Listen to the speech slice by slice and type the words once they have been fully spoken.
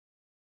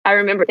I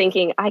remember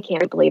thinking, I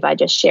can't believe I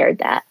just shared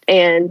that.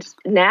 And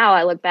now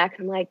I look back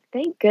and I'm like,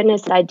 thank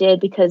goodness that I did,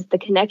 because the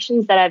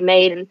connections that I've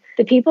made and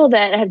the people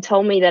that have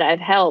told me that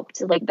I've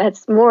helped, like,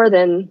 that's more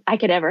than I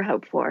could ever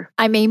hope for.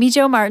 I'm Amy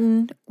Jo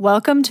Martin.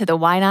 Welcome to the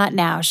Why Not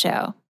Now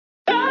show.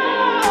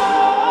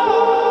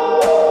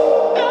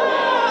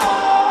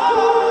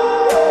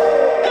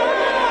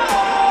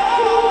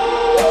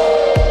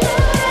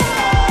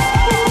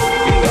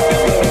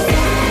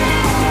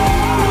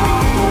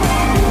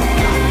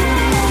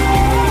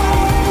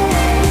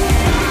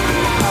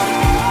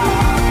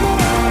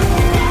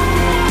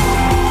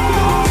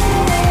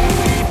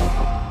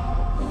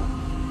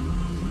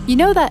 You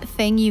know that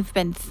thing you've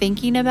been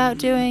thinking about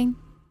doing?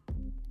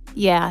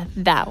 Yeah,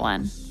 that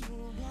one.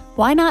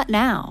 Why not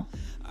now?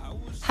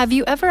 Have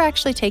you ever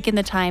actually taken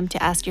the time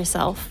to ask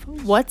yourself,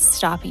 what's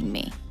stopping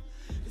me?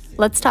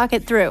 Let's talk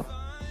it through.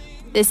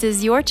 This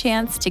is your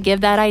chance to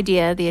give that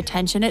idea the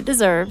attention it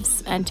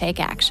deserves and take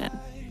action.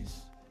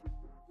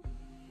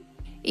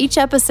 Each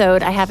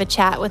episode, I have a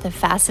chat with a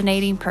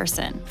fascinating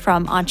person,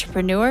 from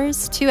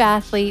entrepreneurs to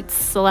athletes,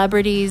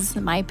 celebrities,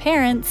 my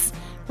parents,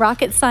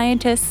 rocket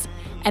scientists,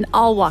 and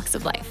all walks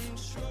of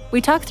life. We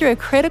talk through a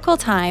critical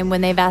time when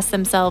they've asked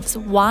themselves,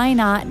 why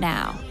not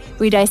now?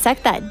 We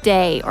dissect that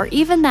day or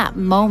even that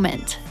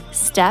moment,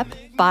 step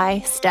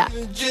by step.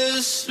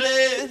 Just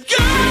let go.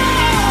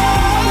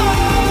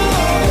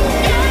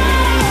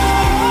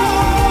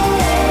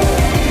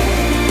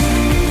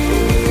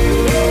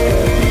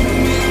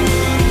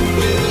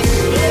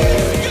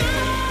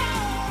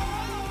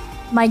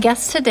 My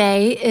guest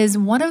today is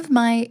one of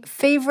my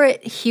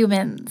favorite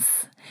humans.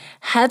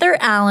 Heather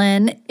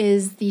Allen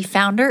is the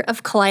founder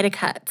of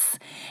Kaleidacuts.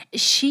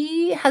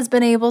 She has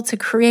been able to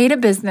create a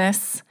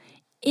business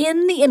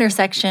in the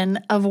intersection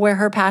of where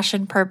her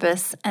passion,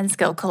 purpose, and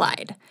skill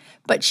collide.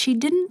 But she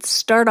didn't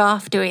start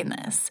off doing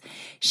this.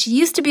 She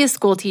used to be a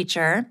school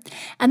teacher,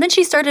 and then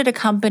she started a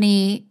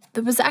company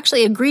that was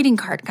actually a greeting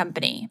card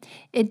company.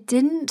 It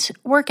didn't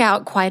work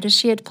out quite as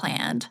she had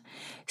planned,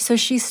 so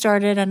she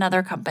started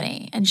another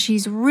company, and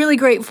she's really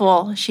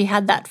grateful she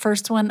had that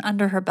first one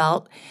under her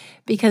belt,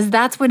 because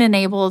that's what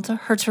enabled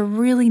her to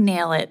really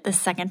nail it the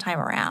second time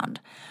around.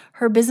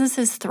 Her business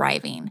is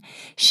thriving.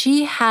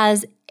 She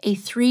has a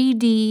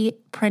 3D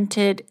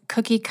printed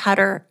cookie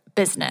cutter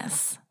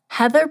business.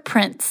 Heather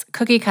prints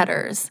cookie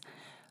cutters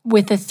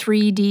with a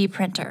 3D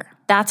printer.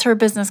 That's her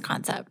business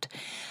concept.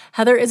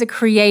 Heather is a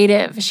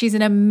creative. She's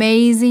an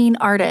amazing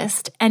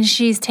artist, and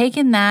she's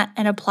taken that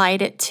and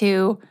applied it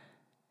to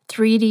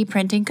 3D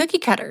printing cookie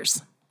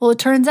cutters. Well, it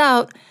turns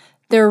out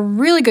they're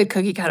really good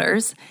cookie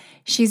cutters.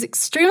 She's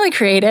extremely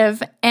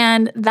creative,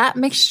 and that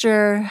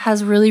mixture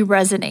has really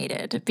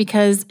resonated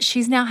because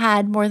she's now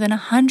had more than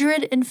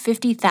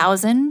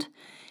 150,000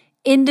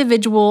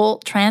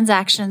 individual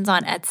transactions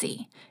on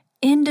Etsy,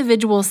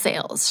 individual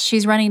sales.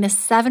 She's running a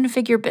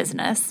 7-figure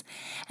business,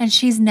 and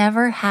she's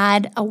never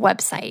had a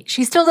website.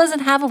 She still doesn't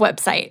have a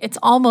website. It's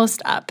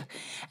almost up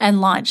and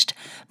launched,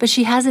 but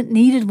she hasn't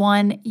needed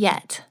one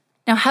yet.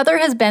 Now, Heather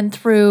has been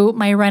through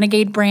my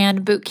Renegade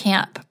Brand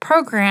Bootcamp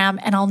program,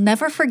 and I'll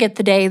never forget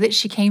the day that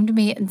she came to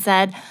me and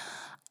said,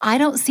 I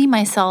don't see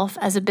myself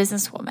as a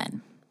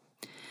businesswoman.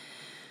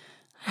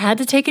 I had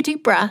to take a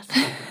deep breath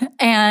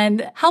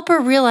and help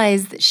her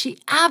realize that she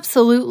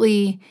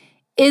absolutely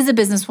is a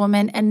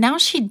businesswoman, and now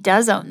she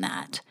does own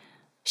that.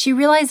 She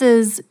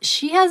realizes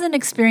she hasn't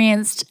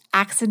experienced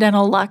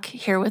accidental luck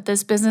here with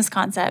this business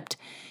concept.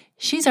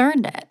 She's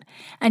earned it.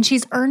 And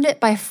she's earned it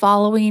by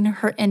following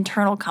her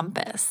internal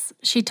compass.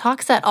 She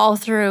talks that all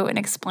through and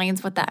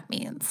explains what that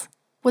means.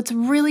 What's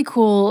really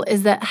cool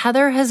is that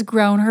Heather has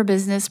grown her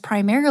business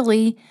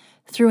primarily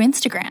through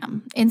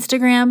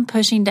Instagram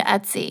pushing to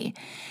Etsy.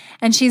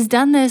 And she's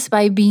done this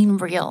by being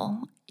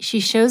real. She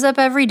shows up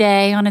every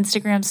day on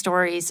Instagram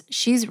stories.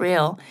 She's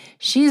real,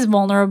 she's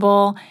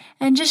vulnerable,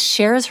 and just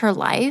shares her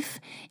life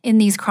in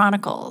these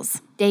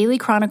chronicles, daily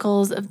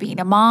chronicles of being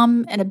a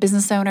mom and a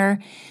business owner.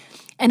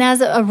 And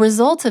as a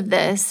result of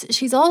this,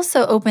 she's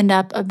also opened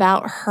up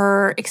about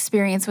her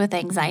experience with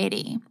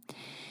anxiety.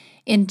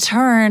 In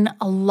turn,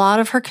 a lot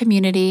of her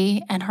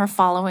community and her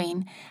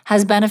following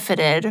has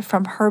benefited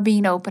from her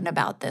being open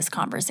about this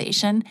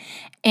conversation,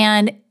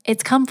 and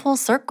it's come full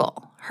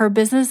circle. Her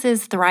business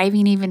is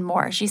thriving even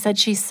more. She said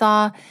she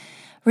saw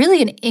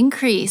really an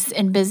increase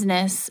in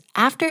business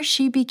after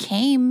she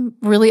became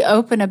really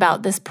open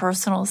about this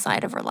personal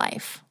side of her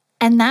life.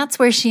 And that's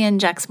where she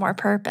injects more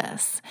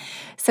purpose.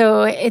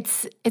 So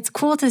it's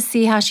cool to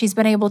see how she's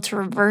been able to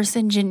reverse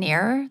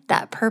engineer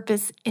that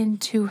purpose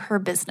into her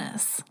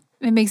business.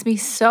 It makes me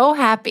so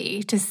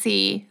happy to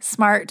see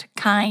smart,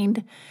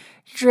 kind,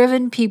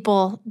 driven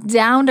people,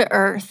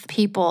 down-to-earth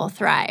people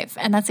thrive.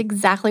 And that's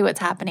exactly what's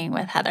happening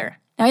with Heather.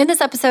 Now, in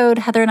this episode,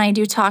 Heather and I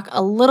do talk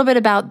a little bit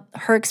about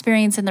her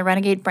experience in the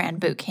Renegade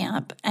Brand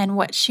Bootcamp and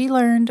what she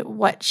learned,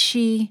 what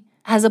she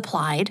has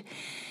applied.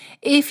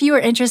 If you are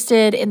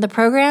interested in the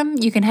program,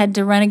 you can head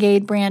to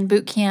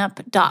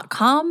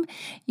renegadebrandbootcamp.com.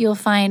 You'll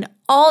find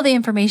all the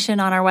information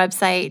on our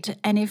website.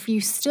 And if you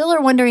still are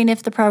wondering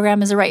if the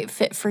program is a right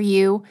fit for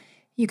you,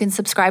 You can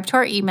subscribe to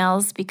our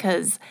emails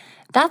because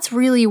that's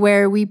really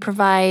where we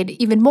provide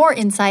even more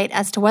insight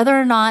as to whether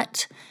or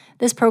not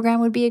this program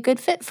would be a good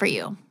fit for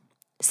you.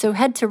 So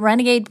head to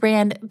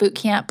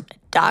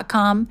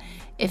renegadebrandbootcamp.com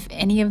if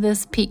any of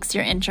this piques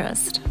your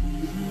interest.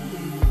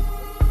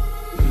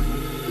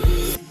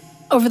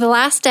 Over the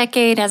last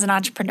decade as an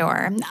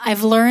entrepreneur,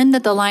 I've learned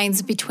that the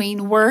lines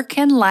between work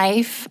and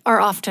life are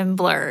often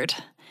blurred.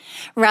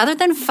 Rather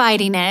than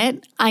fighting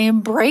it, I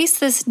embrace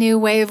this new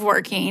way of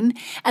working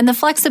and the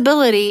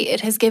flexibility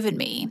it has given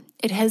me.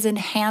 It has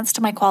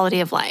enhanced my quality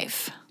of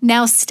life.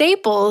 Now,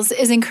 Staples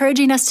is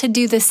encouraging us to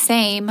do the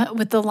same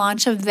with the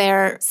launch of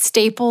their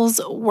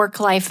Staples Work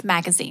Life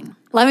magazine.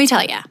 Let me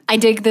tell you, I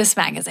dig this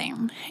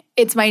magazine.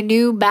 It's my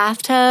new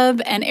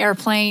bathtub and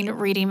airplane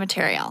reading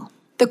material.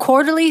 The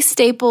quarterly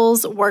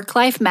Staples Work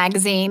Life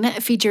magazine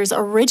features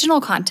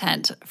original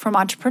content from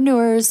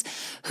entrepreneurs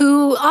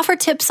who offer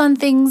tips on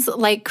things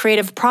like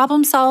creative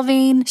problem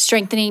solving,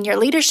 strengthening your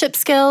leadership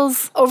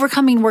skills,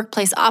 overcoming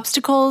workplace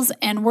obstacles,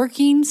 and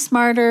working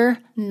smarter,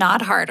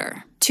 not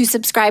harder. To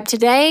subscribe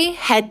today,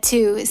 head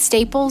to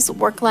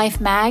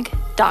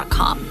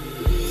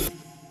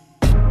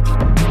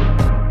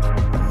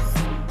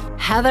staplesworklifemag.com.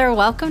 Heather,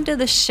 welcome to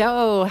the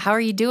show. How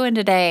are you doing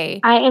today?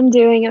 I am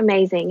doing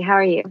amazing. How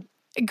are you?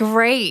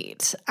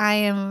 Great. I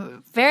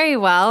am very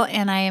well,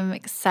 and I am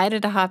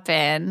excited to hop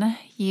in.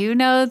 You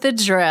know the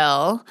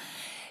drill.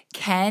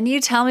 Can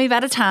you tell me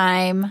about a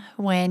time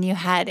when you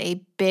had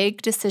a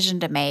big decision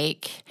to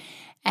make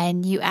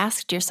and you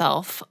asked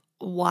yourself,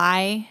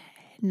 why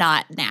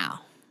not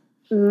now?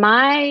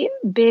 My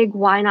big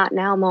why not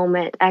now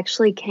moment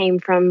actually came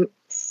from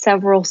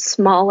several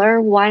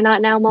smaller why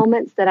not now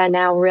moments that I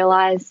now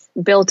realize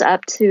built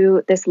up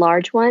to this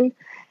large one.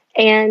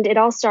 And it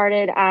all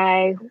started,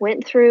 I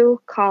went through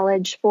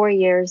college 4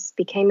 years,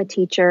 became a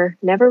teacher,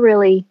 never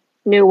really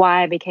knew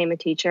why I became a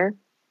teacher,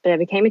 but I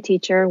became a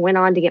teacher, went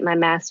on to get my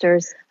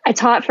master's. I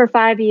taught for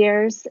 5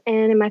 years,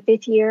 and in my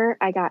 5th year,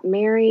 I got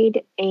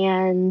married,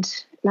 and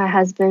my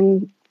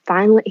husband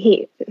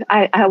finally,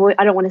 I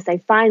don't want to say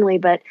finally,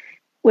 but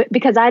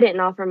because I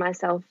didn't offer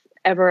myself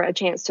ever a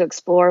chance to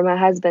explore, my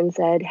husband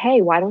said,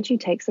 hey, why don't you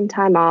take some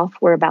time off?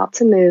 We're about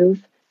to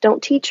move.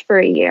 Don't teach for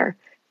a year.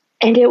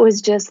 And it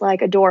was just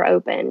like a door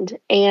opened,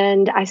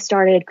 and I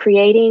started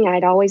creating.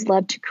 I'd always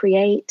loved to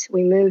create.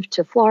 We moved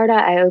to Florida.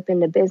 I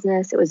opened a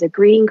business. It was a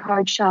greeting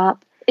card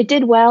shop. It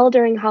did well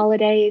during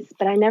holidays,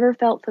 but I never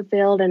felt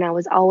fulfilled, and I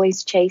was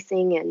always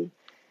chasing, and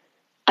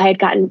I had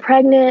gotten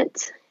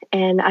pregnant,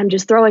 and I'm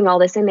just throwing all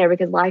this in there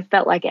because life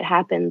felt like it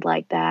happened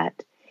like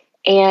that.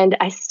 And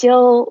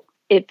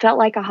it felt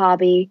like a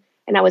hobby,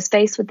 and I was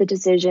faced with the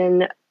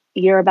decision,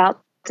 you're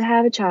about to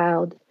have a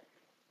child.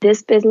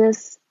 This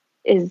business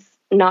is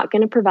not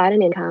going to provide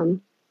an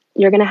income.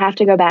 You're going to have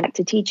to go back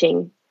to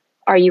teaching.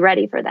 Are you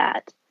ready for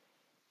that?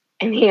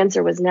 And the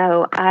answer was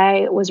no.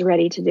 I was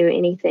ready to do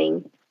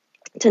anything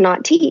to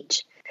not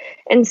teach.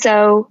 And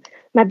so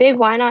my big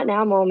why not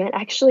now moment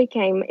actually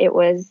came, it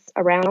was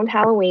around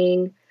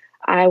Halloween.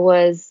 I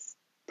was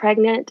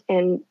pregnant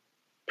and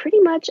pretty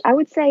much, I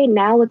would say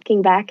now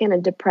looking back, in a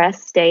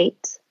depressed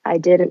state. I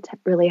didn't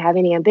really have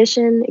any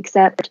ambition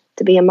except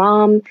to be a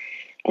mom.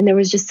 And there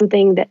was just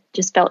something that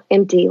just felt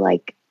empty,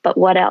 like, but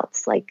what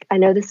else? Like, I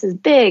know this is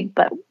big,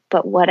 but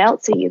what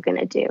else are you going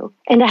to do?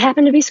 And I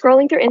happened to be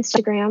scrolling through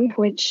Instagram,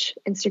 which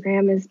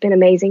Instagram has been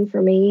amazing for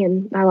me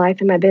and my life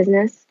and my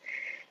business.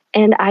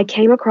 And I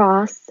came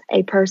across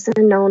a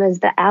person known as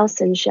the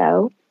Allison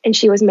Show, and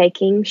she was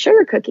making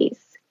sugar cookies.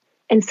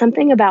 And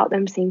something about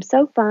them seemed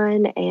so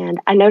fun. And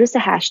I noticed a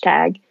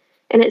hashtag,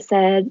 and it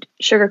said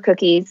sugar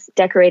cookies,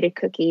 decorated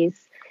cookies.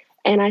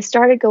 And I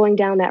started going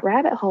down that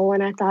rabbit hole,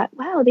 and I thought,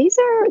 wow, these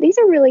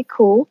are really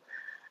cool.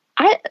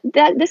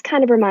 This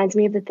kind of reminds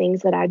me of the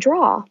things that I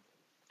draw.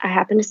 I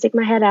happened to stick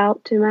my head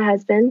out to my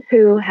husband,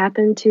 who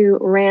happened to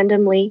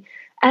randomly,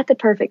 at the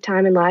perfect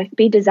time in life,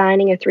 be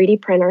designing a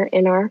 3D printer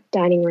in our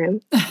dining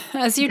room.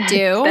 As you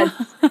do.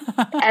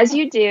 As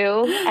you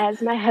do,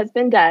 as my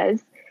husband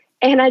does.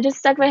 And I just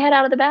stuck my head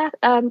out of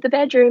the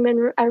bedroom,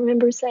 and I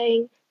remember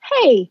saying,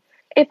 hey,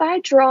 if I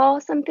draw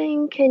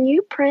something, can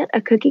you print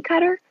a cookie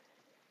cutter?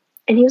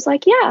 And he was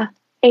like, yeah.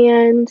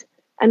 And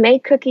I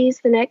made cookies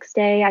the next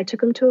day. I took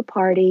them to a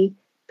party.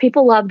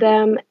 People loved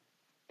them.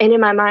 And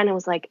in my mind, I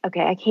was like,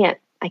 okay, I can't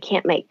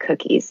make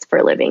cookies for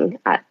a living.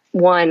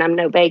 One, I'm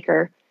no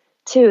baker.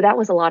 Two, that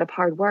was a lot of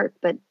hard work.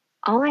 But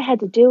all I had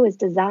to do was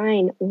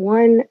design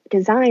one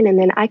design, and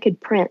then I could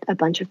print a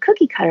bunch of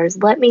cookie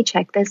cutters. Let me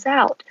check this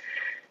out.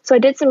 So I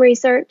did some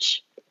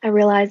research. I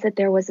realized that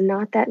there was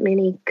not that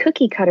many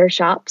cookie cutter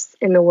shops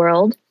in the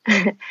world.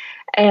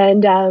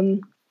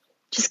 And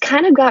just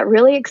kind of got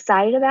really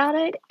excited about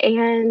it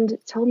and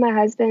told my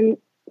husband,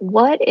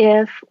 what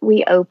if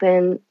we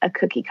open a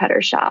cookie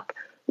cutter shop?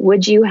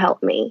 Would you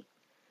help me?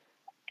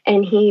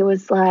 And he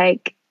was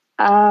like,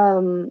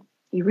 you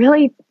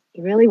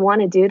really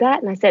want to do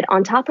that? And I said,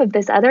 on top of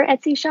this other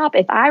Etsy shop,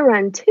 if I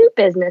run 2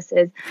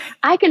 businesses,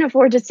 I can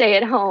afford to stay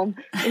at home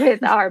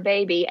with our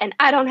baby, and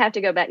I don't have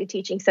to go back to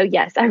teaching. So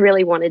yes, I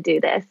really want to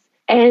do this.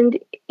 And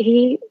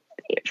he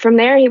from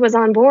there, he was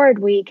on board.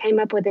 We came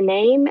up with a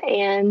name,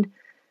 and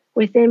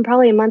within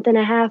probably a month and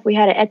a half, we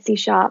had an Etsy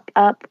shop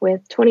up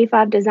with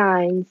 25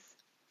 designs,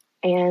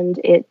 and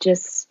it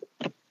just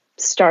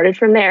started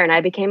from there, and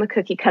I became a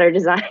cookie cutter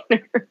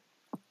designer.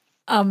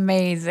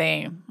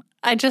 Amazing.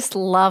 I just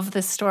love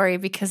this story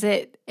because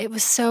it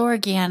was so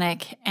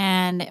organic,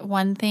 and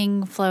one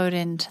thing flowed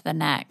into the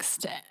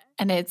next.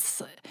 And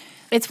it's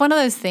one of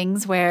those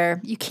things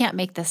where you can't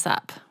make this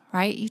up,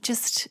 right? You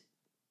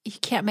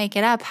can't make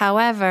it up.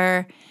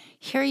 However,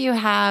 here you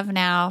have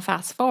now,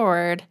 fast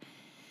forward,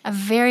 a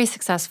very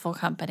successful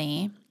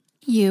company.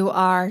 You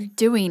are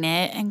doing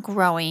it and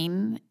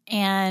growing,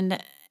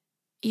 and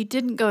you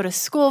didn't go to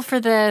school for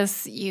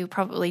this. You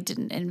probably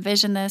didn't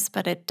envision this,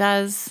 but it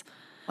does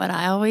what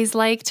I always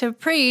like to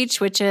preach,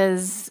 which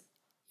is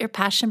your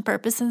passion,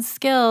 purpose, and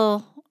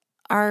skill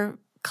are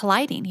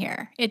colliding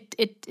here. It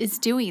is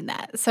doing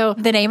that. So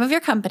the name of your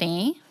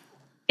company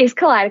is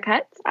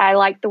Kaleidacuts. I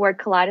like the word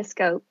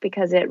kaleidoscope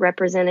because it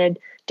represented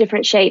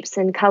different shapes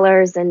and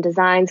colors and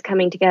designs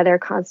coming together,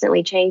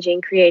 constantly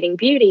changing, creating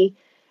beauty.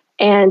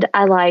 And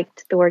I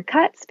liked the word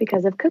cuts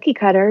because of cookie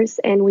cutters,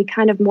 and we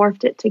kind of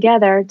morphed it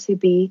together to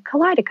be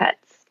Kaleidacuts.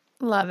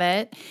 Love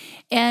it.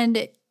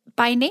 And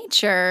by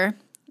nature,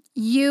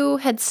 you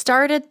had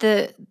started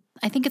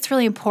I think it's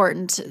really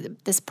important,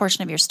 this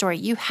portion of your story.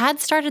 You had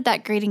started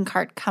that greeting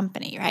card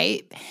company,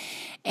 right?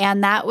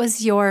 And that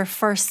was your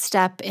first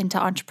step into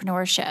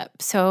entrepreneurship.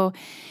 So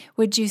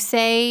would you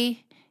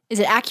say, is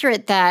it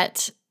accurate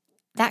that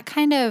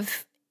kind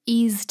of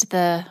eased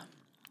the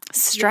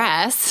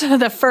stress,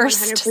 the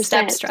first 100%.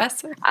 step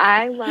stress?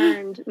 I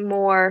learned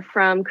more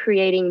from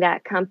creating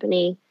that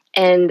company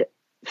and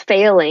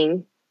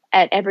failing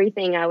at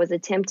everything I was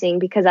attempting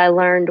because I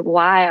learned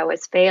why I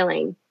was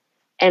failing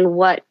and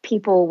what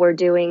people were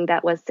doing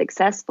that was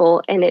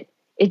successful. And it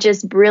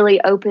just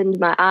really opened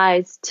my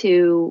eyes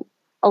to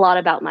a lot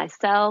about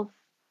myself,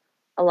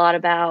 a lot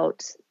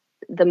about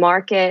the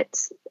market.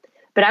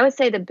 But I would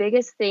say the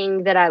biggest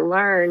thing that I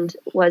learned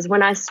was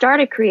when I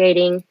started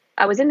creating,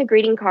 I was in the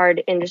greeting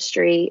card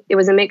industry. It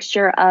was a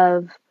mixture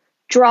of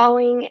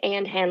drawing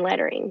and hand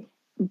lettering.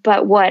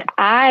 But what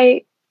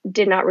I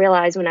did not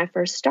realize when I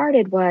first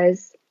started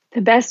was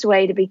the best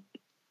way to be,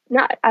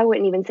 I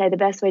wouldn't even say the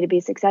best way to be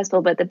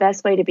successful, but the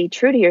best way to be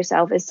true to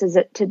yourself is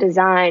to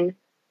design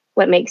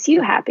what makes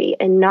you happy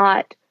and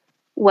not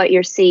what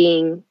you're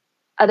seeing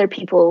other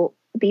people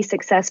be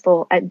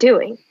successful at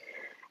doing.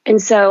 And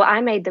so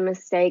I made the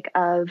mistake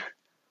of,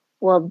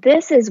 well,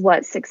 this is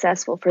what's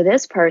successful for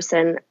this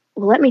person.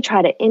 Well, let me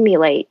try to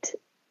emulate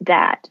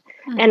that.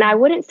 Mm-hmm. And I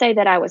wouldn't say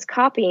that I was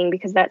copying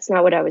because that's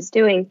not what I was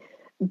doing,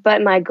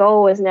 but my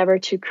goal was never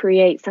to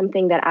create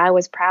something that I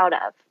was proud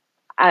of.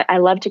 I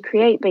love to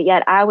create, but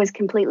yet I was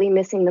completely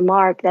missing the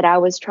mark that I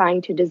was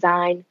trying to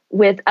design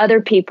with other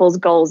people's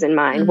goals in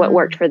mind, what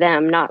worked for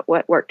them, not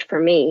what worked for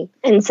me.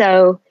 And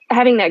so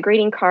having that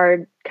greeting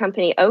card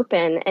company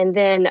open and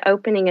then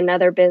opening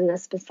another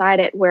business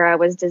beside it where I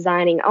was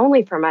designing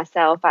only for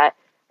myself. I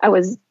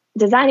was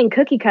designing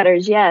cookie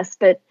cutters, yes,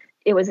 but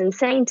it was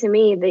insane to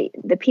me,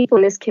 the people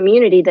in this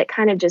community that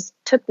kind of just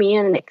took me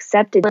in and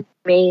accepted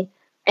me.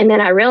 And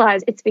then I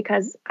realized it's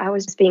because I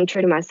was just being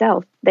true to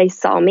myself. They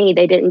saw me.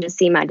 They didn't just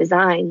see my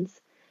designs.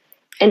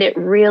 And it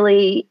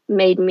really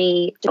made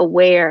me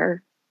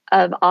aware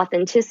of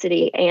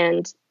authenticity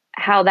and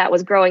how that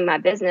was growing my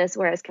business,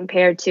 whereas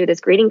compared to this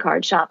greeting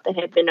card shop that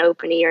had been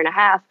open a year and a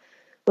half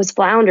was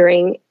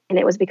floundering. And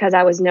it was because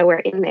I was nowhere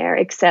in there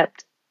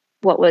except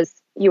what was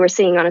you were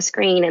seeing on a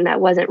screen. And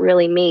that wasn't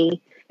really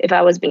me, if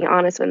I was being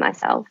honest with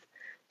myself.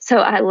 So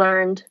I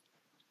learned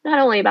not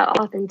only about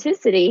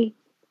authenticity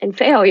and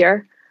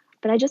failure,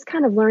 but I just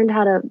kind of learned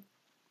how to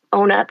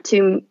own up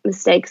to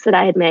mistakes that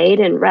I had made,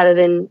 and rather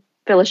than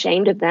feel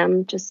ashamed of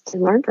them, just to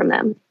learn from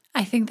them.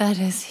 I think that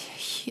is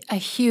a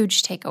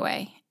huge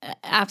takeaway.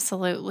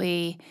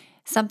 Absolutely.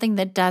 Something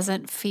that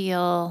doesn't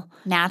feel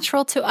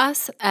natural to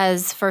us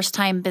as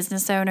first-time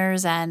business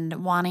owners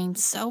and wanting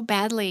so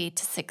badly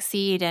to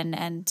succeed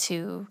and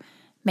to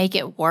make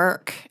it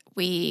work.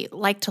 We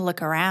like to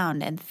look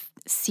around and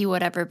see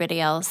what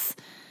everybody else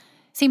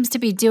seems to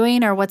be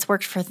doing or what's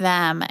worked for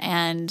them.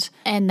 And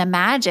the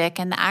magic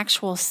and the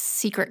actual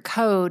secret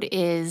code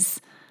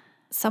is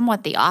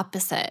somewhat the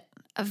opposite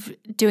of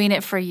doing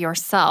it for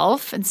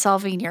yourself and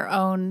solving your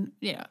own,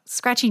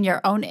 scratching your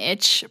own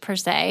itch per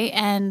se.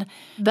 And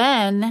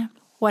then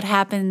what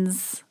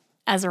happens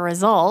as a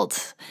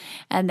result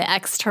and the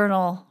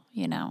external,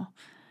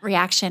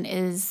 reaction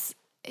is,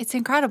 it's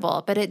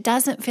incredible, but it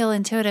doesn't feel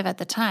intuitive at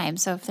the time.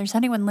 So if there's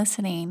anyone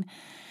listening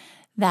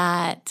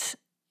that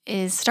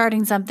is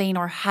starting something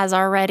or has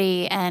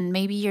already, and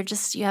maybe you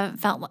haven't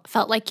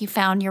felt like you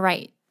found your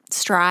right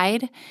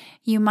stride,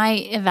 you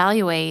might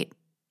evaluate,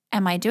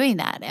 am I doing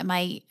that? Am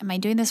I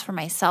doing this for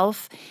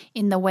myself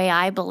in the way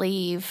I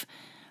believe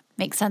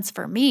makes sense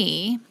for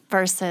me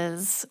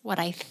versus what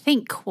I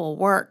think will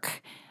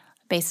work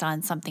based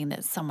on something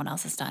that someone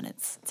else has done?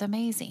 It's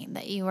amazing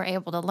that you were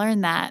able to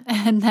learn that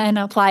and then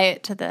apply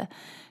it to the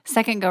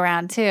second go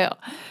round too.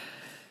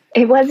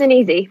 It wasn't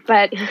easy,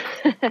 but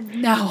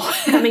No.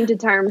 coming to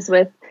terms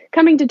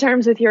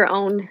with your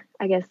own,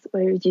 I guess,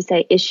 what would you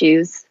say,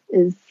 issues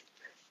is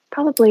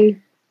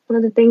probably one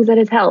of the things that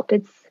has helped.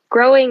 It's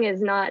growing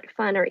is not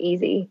fun or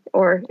easy,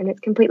 and it's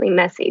completely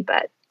messy,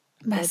 but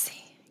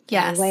Messy.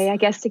 Yes. A way, I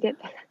guess, to get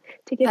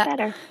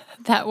better.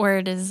 That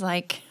word is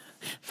like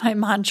my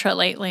mantra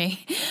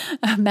lately.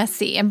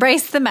 Messy.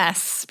 Embrace the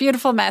mess.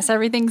 Beautiful mess.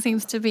 Everything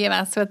seems to be a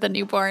mess with the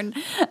newborn,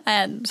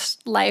 and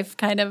life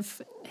kind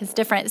of is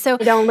different. So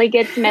it only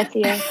gets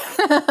messier.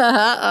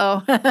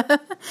 Uh-oh.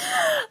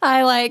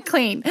 I like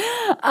clean.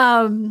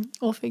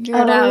 We'll figure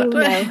it out.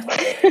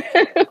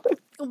 No.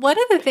 One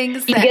of the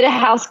things you get a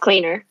house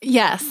cleaner.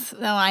 Yes.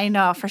 No, I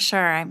know for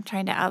sure. I'm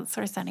trying to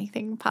outsource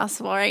anything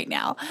possible right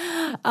now.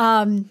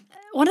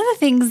 One of the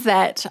things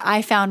that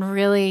I found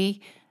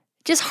really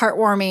just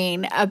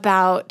heartwarming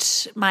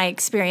about my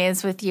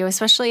experience with you,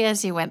 especially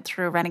as you went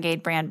through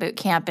Renegade Brand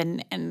Bootcamp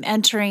and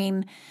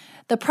entering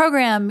the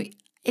program,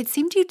 it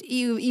seemed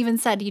you even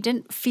said you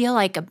didn't feel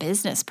like a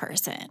business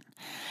person.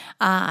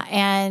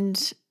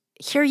 And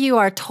here you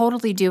are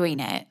totally doing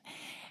it.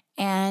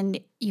 And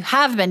you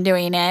have been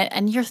doing it,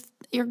 and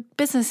your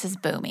business is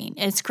booming.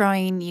 It's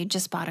growing. You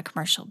just bought a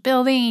commercial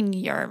building.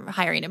 You're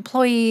hiring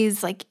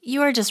employees. Like,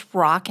 you are just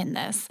rocking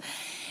this.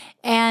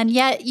 And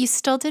yet you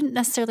still didn't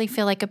necessarily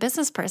feel like a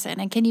business person.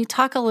 And can you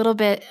talk a little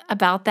bit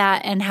about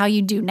that and how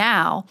you do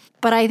now?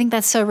 But I think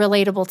that's so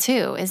relatable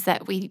too, is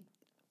that we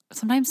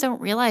sometimes don't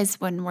realize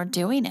when we're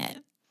doing it.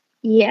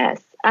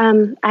 Yes.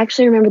 I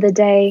actually remember the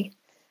day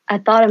I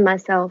thought of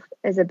myself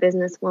as a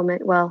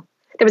businesswoman. Well,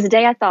 there was a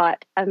day I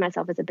thought of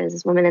myself as a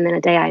businesswoman, and then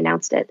a day I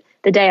announced it.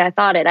 The day I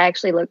thought it, I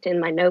actually looked in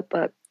my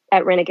notebook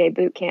at Renegade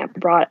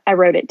Bootcamp. I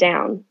wrote it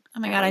down.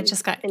 Oh my God, I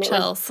just got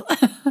chills.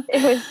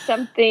 It was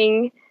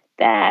something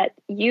that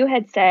you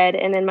had said,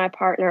 and then my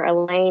partner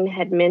Elaine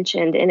had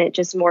mentioned, and it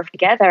just morphed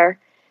together.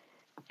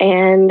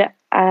 And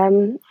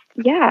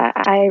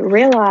I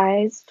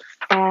realized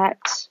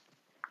that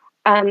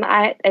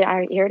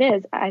here it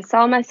is. I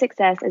saw my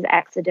success as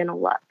accidental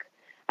luck.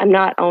 I'm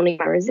not owning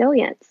my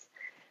resilience.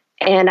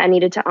 And I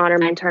needed to honor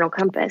my internal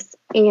compass.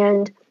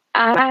 And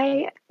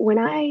when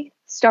I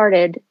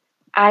started,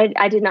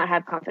 I did not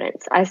have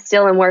confidence. I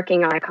still am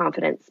working on my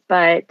confidence,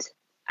 but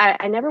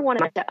I never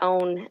wanted to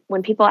own.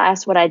 When people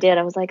asked what I did,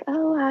 I was like,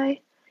 oh,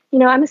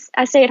 I'm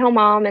a stay-at-home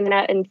mom.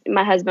 And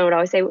my husband would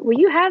always say, well,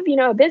 you have,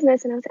 a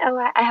business. And I would say,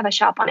 oh, I have a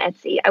shop on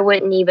Etsy. I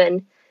wouldn't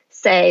even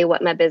say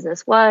what my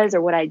business was or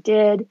what I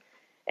did.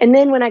 And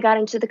then when I got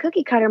into the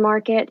cookie cutter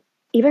market,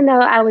 even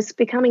though I was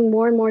becoming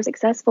more and more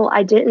successful,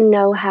 I didn't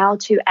know how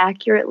to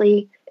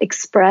accurately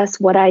express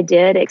what I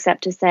did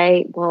except to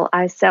say, well,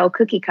 I sell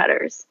cookie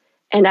cutters.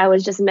 And I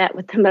was just met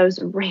with the most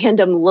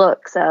random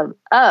looks of,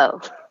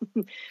 oh,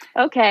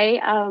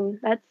 okay,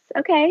 that's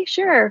okay,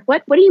 sure.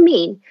 What do you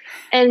mean?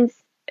 And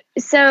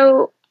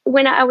so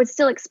when I would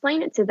still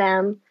explain it to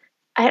them,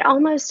 I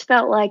almost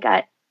felt like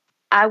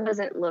I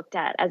wasn't looked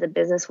at as a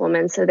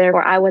businesswoman. So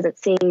therefore, I wasn't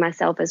seeing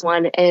myself as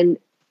one. And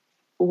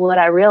what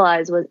I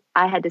realized was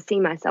I had to see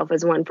myself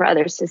as one for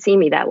others to see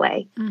me that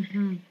way.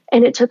 Mm-hmm.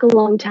 And it took a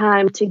long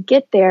time to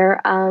get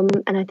there.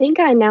 And I think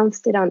I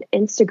announced it on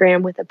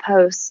Instagram with a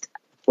post,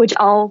 which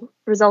all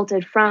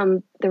resulted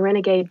from the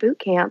Renegade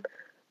Bootcamp,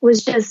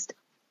 was just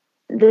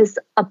this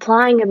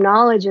applying of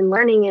knowledge and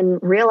learning and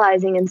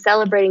realizing and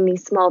celebrating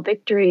these small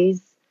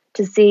victories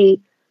to see,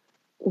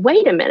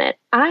 wait a minute,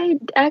 I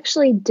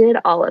actually did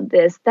all of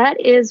this. That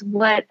is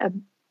what a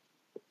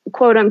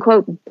quote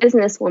unquote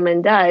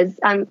businesswoman does.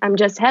 I'm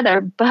just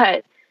Heather,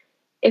 but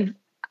if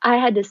I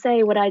had to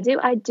say what I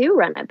do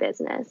run a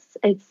business.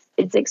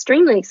 It's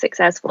extremely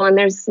successful, and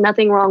there's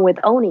nothing wrong with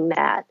owning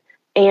that.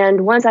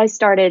 And once I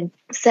started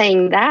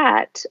saying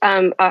that,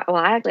 I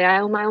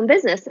own my own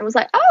business. And it was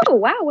like, oh,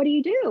 wow, what do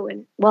you do?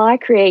 And well, I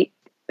create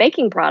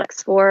baking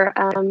products for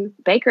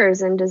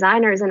bakers and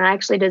designers, and I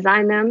actually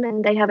design them,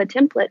 and they have a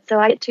template. So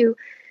I get to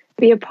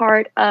be a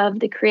part of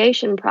the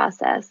creation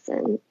process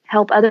and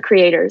help other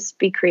creators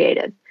be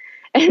creative.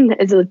 And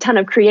there's a ton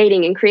of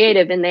creating and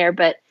creative in there,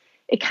 but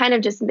it kind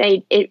of just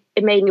made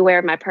me aware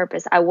of my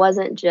purpose. I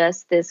wasn't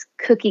just this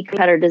cookie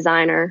cutter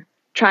designer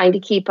trying to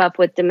keep up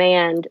with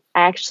demand.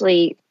 I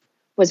actually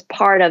was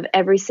part of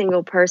every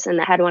single person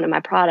that had one of my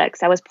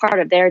products. I was part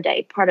of their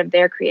day, part of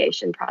their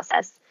creation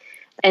process.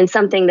 And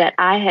something that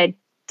I had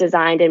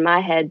designed in my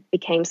head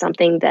became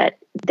something that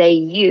they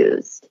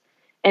used.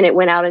 And it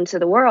went out into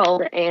the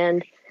world.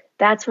 And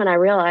that's when I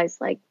realized,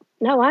 like,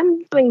 no,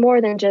 I'm doing more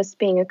than just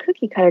being a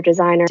cookie cutter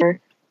designer.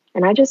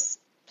 And I just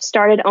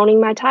started owning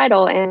my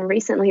title. And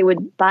recently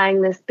with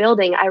buying this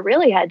building, I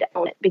really had to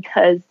own it,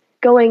 because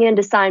going in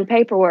to sign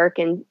paperwork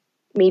and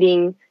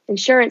meeting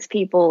insurance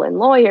people and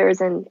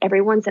lawyers, and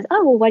everyone says,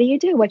 oh, well, what do you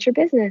do? What's your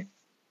business?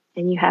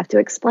 And you have to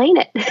explain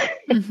it.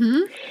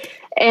 Mm-hmm.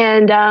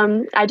 And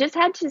I just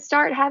had to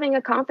start having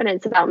a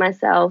confidence about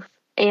myself.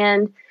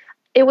 And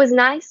it was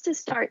nice to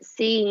start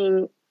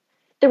seeing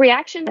the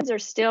reactions are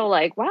still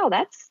like, wow,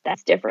 that's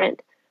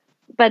different.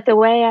 But the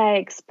way I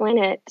explain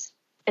it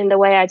and the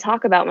way I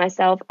talk about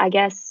myself, I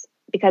guess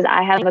because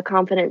I have a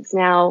confidence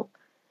now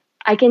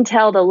I can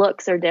tell the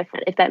looks are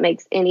different, if that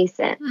makes any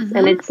sense. Mm-hmm.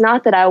 And it's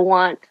not that I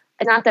want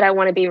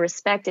to be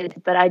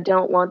respected, but I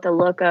don't want the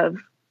look of,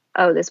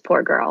 oh, this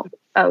poor girl.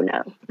 Oh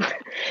no.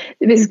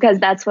 Because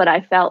that's what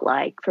I felt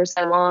like for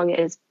so long,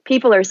 is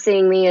people are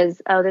seeing me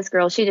as, oh, this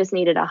girl, she just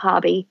needed a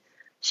hobby.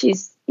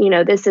 She's,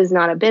 this is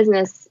not a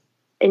business.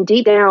 And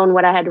deep down,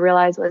 what I had to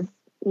realize was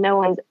no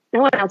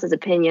one else's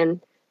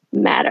opinion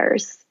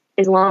matters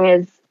as long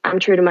as I'm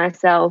true to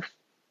myself.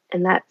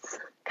 And that's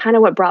kind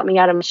of what brought me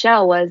out of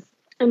Michelle was,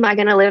 am I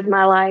going to live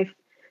my life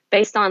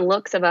based on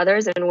looks of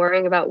others and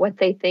worrying about what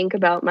they think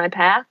about my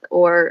path,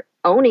 or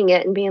owning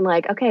it and being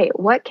like, okay,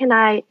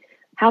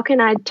 how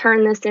can I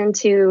turn this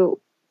into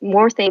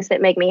more things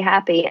that make me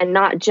happy and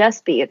not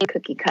just be a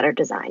cookie cutter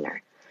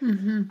designer?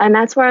 Mm-hmm. And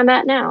that's where I'm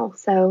at now.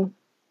 So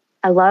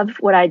I love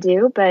what I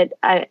do, but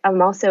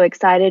I'm also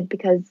excited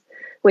because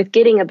with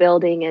getting a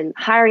building and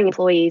hiring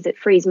employees, it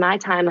frees my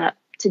time up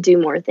to do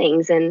more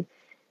things. And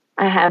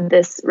I have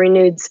this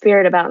renewed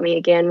spirit about me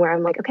again, where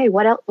I'm like, okay,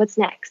 what else? What's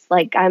next?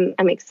 Like I'm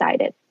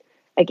excited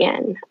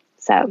again.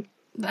 So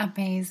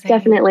amazing.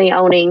 Definitely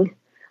owning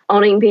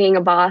being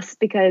a boss,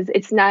 because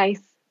it's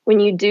nice when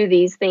you do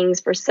these things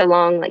for so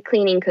long, like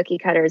cleaning cookie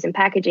cutters and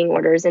packaging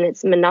orders, and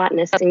it's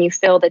monotonous and you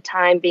feel the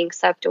time being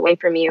sucked away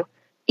from you.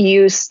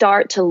 You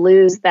start to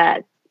lose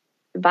that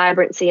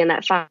vibrancy and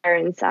that fire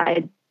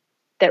inside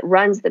that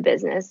runs the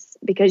business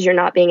because you're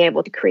not being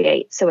able to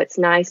create. So it's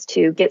nice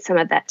to get some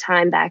of that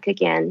time back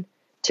again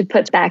to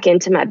put back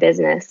into my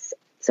business.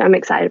 So I'm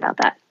excited about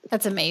that.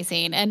 That's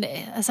amazing. And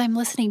as I'm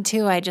listening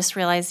too, I just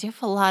realized you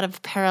have a lot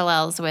of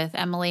parallels with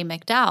Emily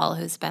McDowell,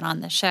 who's been on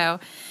the show,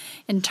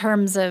 in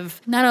terms of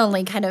not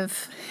only kind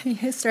of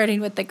starting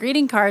with the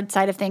greeting card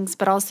side of things,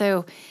 but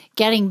also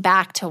getting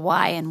back to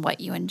why and what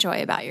you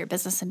enjoy about your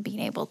business and being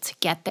able to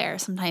get there.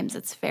 Sometimes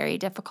it's very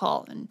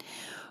difficult. And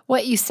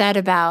what you said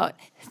about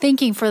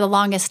thinking for the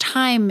longest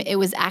time it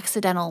was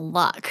accidental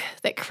luck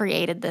that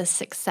created this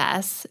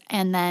success,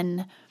 and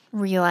then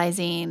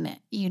realizing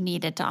you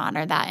needed to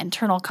honor that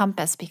internal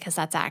compass because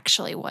that's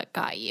actually what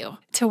got you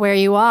to where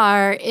you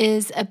are,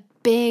 is a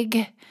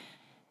big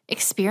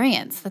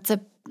experience. That's a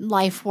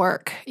life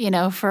work,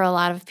 for a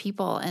lot of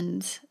people.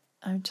 And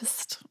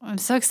I'm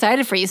so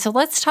excited for you. So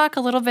let's talk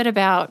a little bit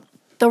about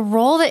the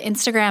role that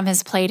Instagram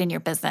has played in your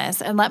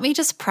business. And let me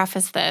just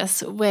preface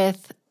this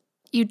with,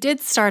 you did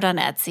start on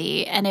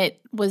Etsy and it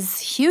was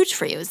huge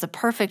for you. It was the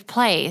perfect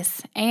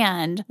place.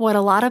 And what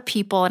a lot of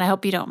people, and I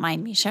hope you don't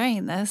mind me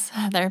sharing this,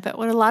 Heather, but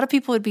what a lot of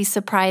people would be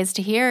surprised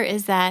to hear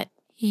is that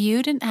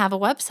you didn't have a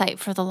website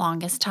for the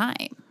longest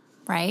time,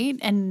 right?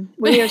 And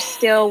we are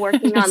still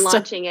working on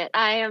launching it.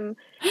 I am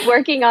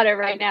working on it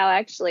right now,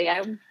 actually.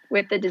 I'm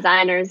with the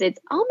designers. It's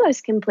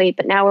almost complete,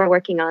 but now we're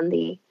working on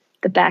the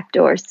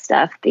backdoor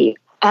stuff,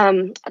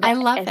 I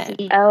love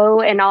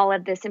SEO and all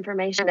of this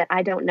information that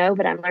I don't know,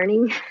 but I'm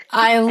learning.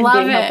 I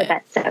love it. Help with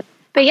that stuff.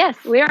 But yes,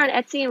 we are on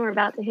Etsy and we're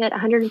about to hit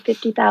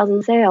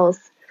 150,000 sales.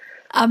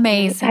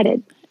 Amazing. I'm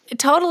excited.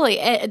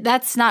 Totally.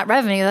 That's not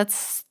revenue.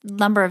 That's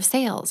number of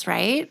sales,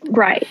 right?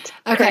 Right.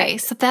 Okay.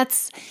 Correct. So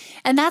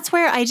that's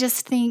where I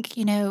just think,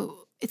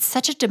 it's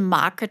such a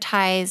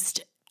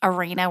democratized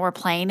arena we're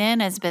playing in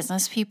as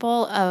business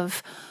people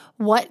of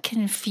what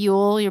can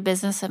fuel your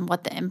business and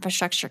what the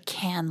infrastructure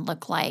can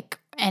look like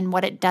and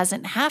what it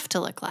doesn't have to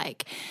look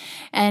like.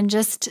 And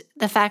just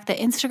the fact that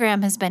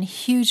Instagram has been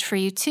huge for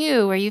you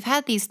too, where you've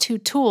had these two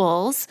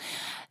tools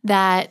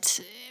that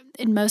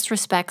in most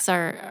respects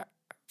are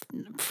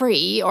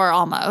free or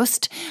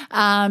almost,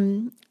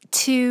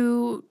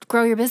 to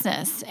grow your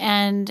business.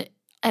 And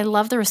I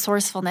love the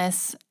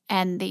resourcefulness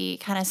and the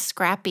kind of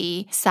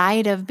scrappy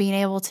side of being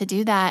able to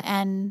do that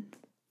and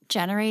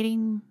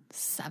generating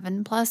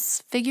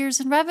 7+ figures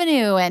in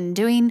revenue and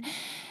doing,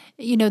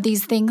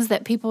 these things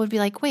that people would be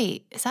like,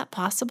 wait, is that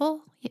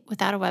possible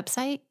without a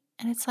website?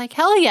 And it's like,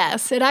 hell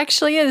yes, it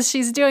actually is.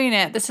 She's doing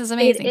it. This is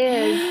amazing. It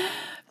is.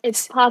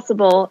 It's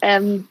possible.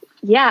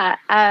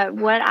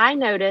 What I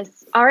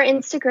noticed, our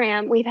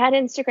Instagram, we've had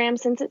Instagram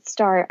since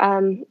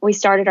we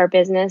started our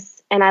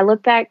business. And I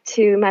look back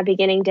to my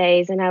beginning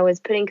days and I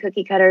was putting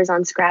cookie cutters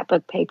on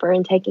scrapbook paper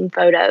and taking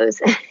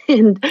photos.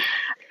 And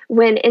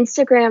when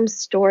Instagram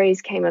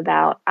stories came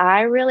about,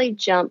 I really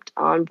jumped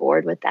on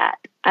board with that.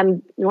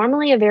 I'm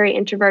normally a very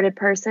introverted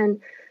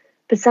person,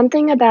 but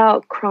something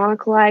about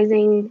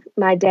chronicalizing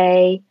my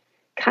day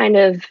kind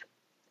of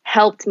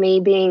helped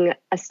me, being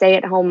a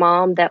stay-at-home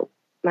mom that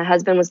my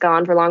husband was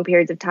gone for long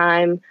periods of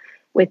time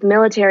with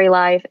military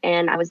life.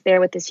 And I was there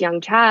with this young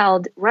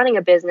child running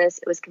a business.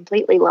 It was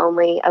completely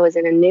lonely. I was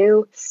in a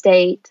new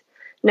state,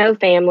 no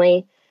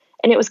family.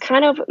 And it was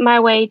kind of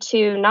my way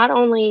to not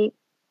only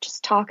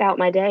just talk out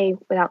my day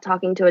without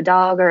talking to a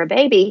dog or a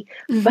baby,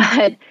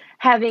 but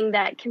having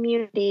that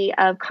community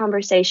of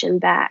conversation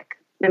back.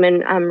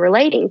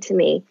 Relating to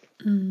me.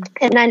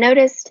 And I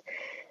noticed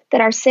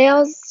that our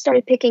sales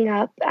started picking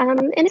up,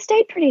 and it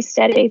stayed pretty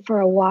steady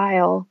for a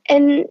while.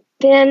 And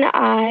then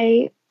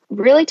I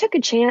really took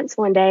a chance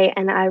one day,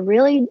 and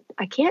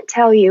I can't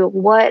tell you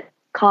what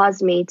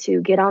caused me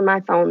to get on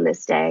my phone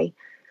this day,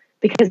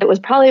 because it was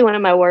probably one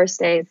of my worst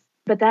days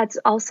But that's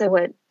also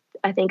what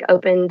I think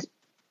opened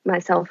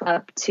myself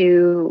up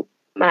to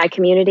my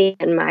community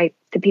and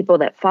the people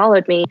that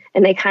followed me,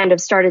 and they kind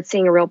of started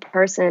seeing a real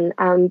person.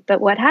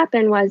 But what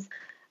happened was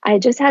I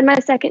had just had my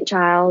second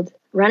child,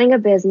 running a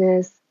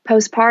business,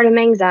 postpartum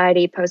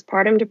anxiety,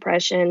 postpartum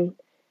depression.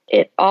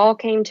 It all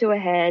came to a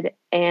head.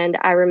 And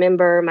I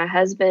remember my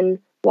husband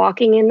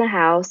walking in the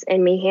house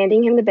and me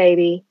handing him the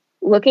baby,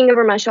 looking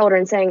over my shoulder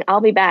and saying,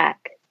 "I'll be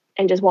back,"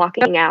 and just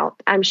walking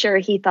out. I'm sure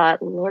he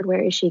thought, "Lord,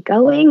 where is she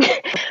going?"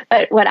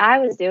 But what I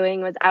was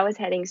doing was I was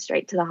heading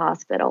straight to the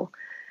hospital.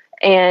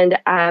 And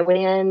I went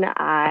in,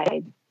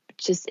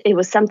 it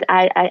was something,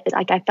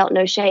 I felt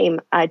no shame.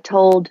 I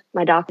told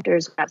my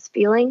doctors what I was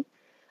feeling.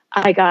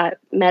 I got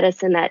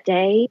medicine that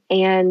day,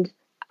 and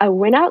I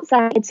went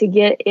outside to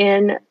get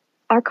in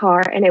our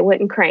car, and it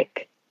wouldn't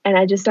crank. And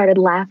I just started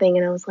laughing,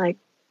 and I was like,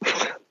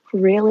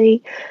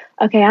 really?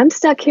 Okay, I'm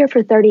stuck here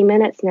for 30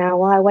 minutes now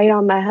while I wait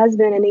on my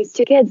husband and these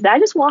two kids that I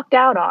just walked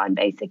out on,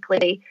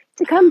 basically,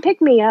 to come pick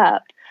me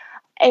up.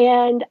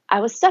 And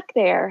I was stuck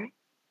there.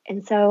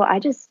 And so I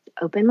just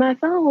opened my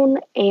phone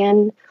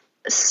and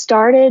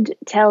started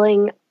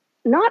telling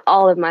not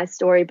all of my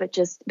story, but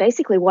just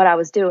basically what I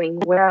was doing,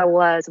 where I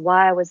was,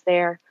 why I was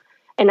there.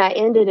 And I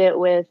ended it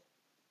with,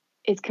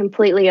 it's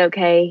completely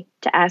okay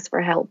to ask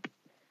for help.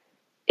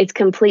 It's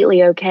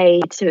completely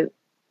okay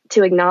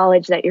to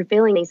acknowledge that you're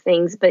feeling these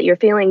things, but your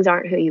feelings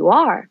aren't who you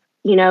are.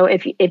 You know,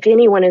 if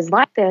anyone is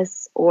like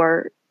this,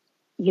 or,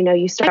 you know,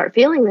 you start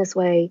feeling this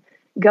way,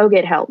 go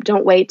get help.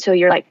 Don't wait till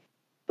you're like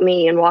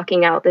me and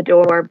walking out the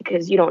door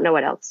because you don't know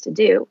what else to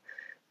do.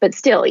 But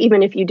still,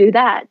 even if you do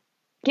that,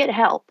 get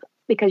help,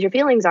 because your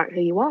feelings aren't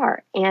who you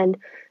are. And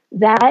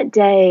that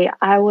day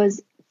I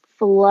was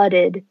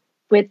flooded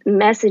with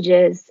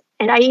messages,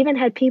 and I even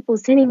had people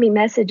sending me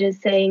messages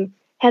saying,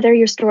 "Heather,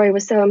 your story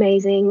was so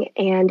amazing,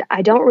 and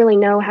I don't really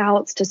know how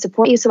else to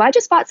support you, so I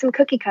just bought some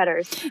cookie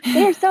cutters.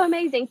 They are so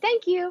amazing.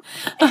 Thank you."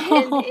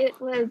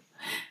 And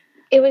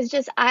it was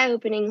just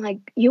eye-opening.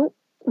 Like,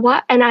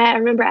 what? And I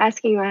remember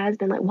asking my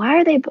husband, like, why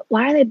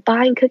are they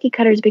buying cookie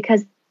cutters?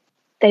 Because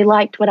they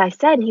liked what I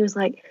said. And he was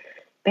like,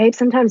 "Babe,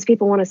 sometimes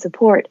people want to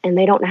support and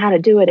they don't know how to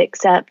do it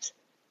except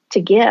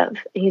to give."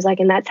 And he's like,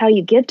 "And that's how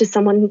you give to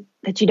someone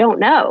that you don't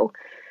know."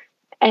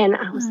 And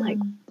I was like,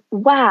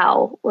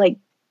 wow, like,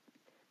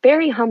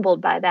 very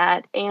humbled by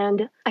that.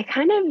 And I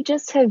kind of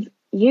just have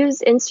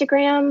used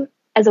Instagram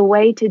as a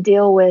way to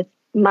deal with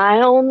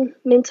my own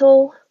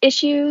mental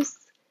issues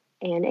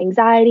and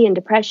anxiety and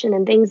depression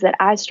and things that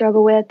I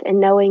struggle with, and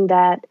knowing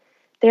that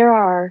there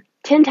are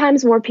 10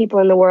 times more people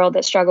in the world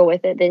that struggle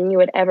with it than you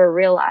would ever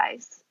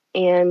realize.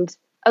 And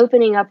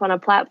opening up on a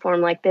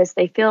platform like this,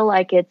 they feel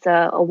like it's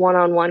a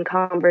one-on-one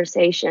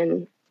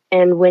conversation.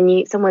 And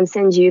when someone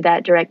sends you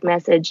that direct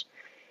message,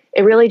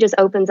 it really just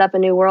opens up a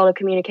new world of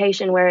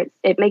communication where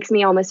it makes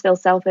me almost feel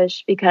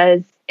selfish,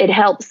 because it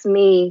helps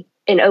me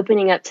in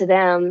opening up to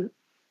them,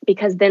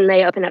 because then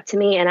they open up to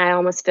me and I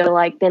almost feel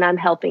like then I'm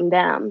helping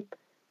them,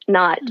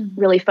 not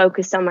really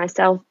focused on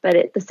myself, but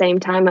at the same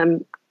time,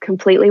 I'm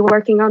completely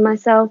working on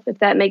myself, if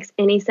that makes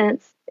any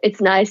sense.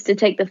 It's nice to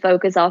take the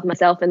focus off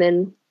myself and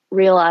then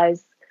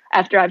realize,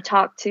 after I've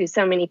talked to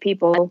so many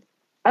people,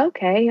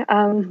 okay,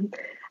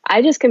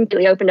 I just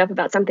completely opened up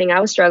about something I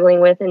was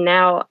struggling with, and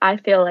now I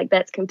feel like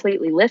that's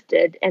completely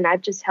lifted, and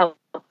I've just helped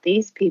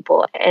these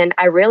people. And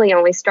I really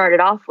only started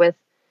off with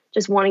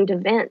just wanting to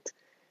vent.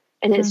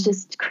 And it's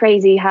just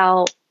crazy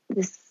how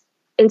this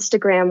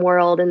Instagram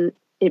world, and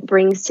it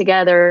brings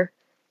together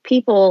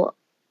people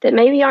that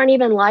maybe aren't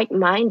even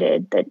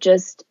like-minded, that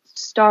just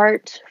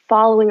start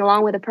following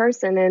along with a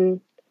person,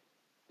 and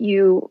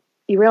you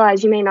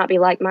realize you may not be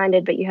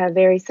like-minded, but you have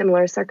very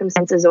similar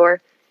circumstances,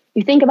 or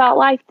you think about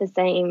life the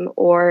same,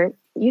 or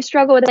you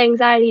struggle with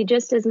anxiety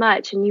just as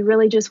much, and you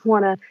really just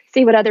want to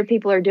see what other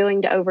people are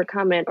doing to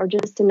overcome it, or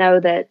just to know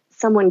that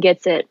someone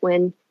gets it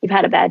when you've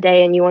had a bad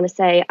day and you want to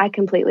say, "I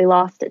completely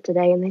lost it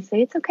today." And they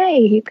say, "It's okay.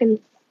 You can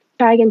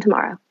try again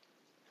tomorrow."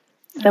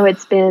 So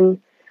it's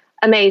been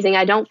amazing.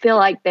 I don't feel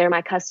like they're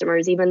my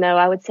customers, even though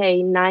I would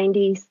say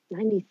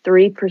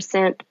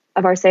 93%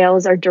 of our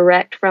sales are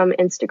direct from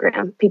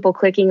Instagram. People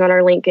clicking on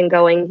our link and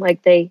going,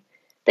 like, they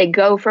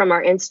go from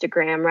our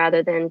Instagram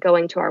rather than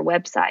going to our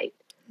website.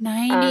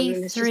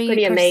 93%. It's just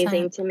pretty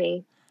amazing to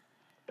me.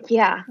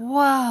 Yeah.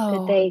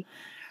 Whoa. That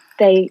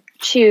they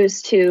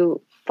choose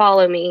to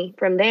follow me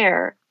from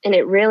there. And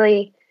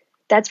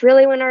that's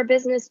really when our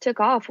business took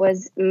off,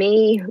 was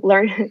me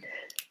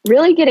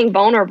really getting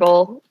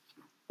vulnerable,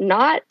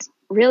 not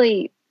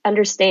really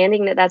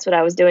understanding that that's what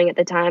I was doing at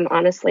the time.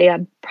 Honestly,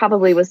 I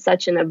probably was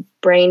such in a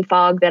brain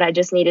fog that I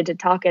just needed to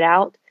talk it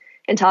out,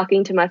 and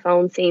talking to my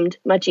phone seemed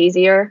much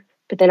easier.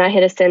 But then I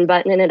hit a send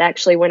button and it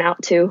actually went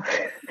out to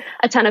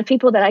a ton of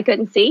people that I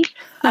couldn't see.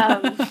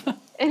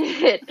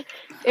 And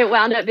it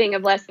wound up being a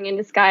blessing in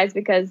disguise,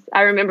 because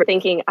I remember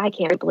thinking, I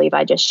can't believe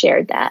I just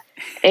shared that.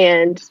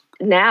 And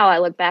now I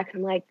look back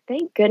and I'm like,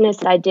 thank goodness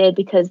that I did,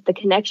 because the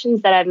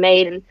connections that I've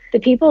made and the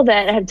people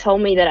that have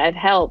told me that I've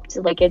helped,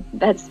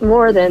 that's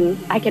more than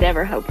I could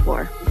ever hope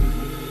for.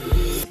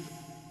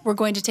 We're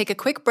going to take a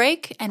quick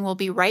break and we'll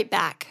be right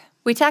back.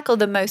 We tackle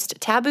the most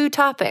taboo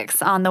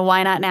topics on the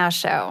Why Not Now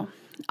show.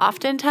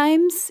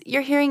 Oftentimes,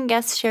 you're hearing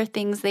guests share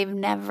things they've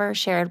never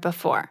shared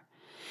before.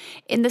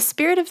 In the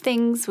spirit of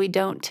things we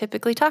don't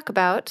typically talk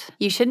about,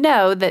 you should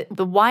know that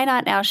the Why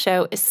Not Now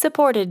show is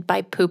supported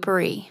by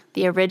Poo-Pourri,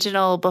 the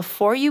original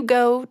before you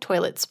go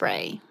toilet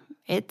spray.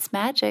 It's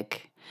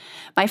magic.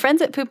 My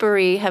friends at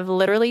Poo-Pourri have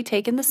literally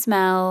taken the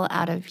smell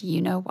out of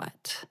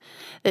you-know-what.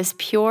 This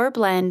pure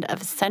blend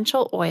of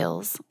essential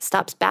oils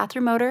stops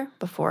bathroom odor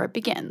before it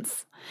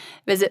begins.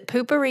 Visit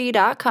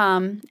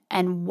poopourri.com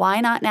and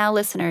Why Not Now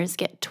listeners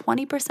get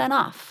 20%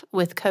 off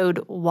with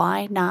code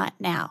Why Not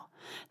Now.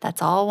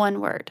 That's all one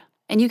word.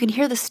 And you can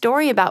hear the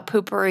story about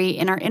Poo-Pourri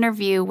in our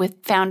interview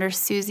with founder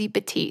Susie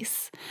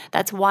Batiste.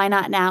 That's Why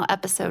Not Now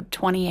episode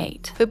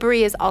 28.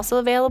 Poo-Pourri is also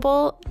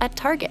available at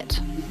Target.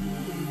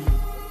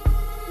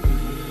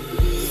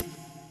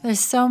 There's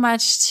so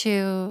much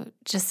to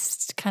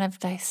just kind of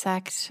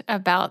dissect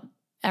about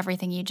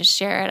everything you just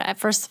shared.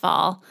 First of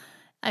all,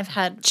 I've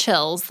had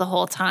chills the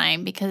whole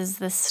time because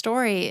this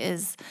story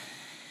is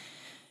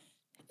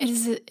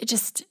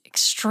just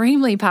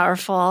extremely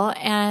powerful.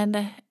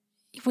 And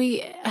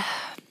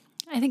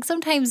I think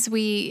sometimes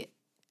we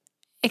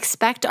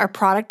expect our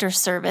product or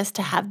service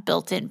to have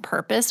built-in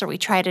purpose, or we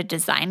try to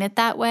design it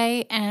that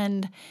way.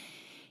 And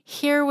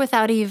here,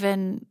 without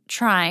even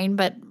trying,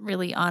 but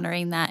really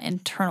honoring that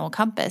internal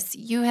compass,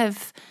 you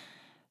have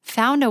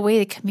found a way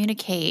to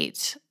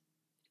communicate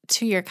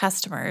to your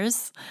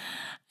customers.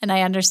 And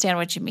I understand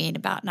what you mean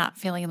about not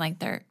feeling like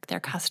they're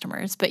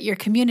customers, but your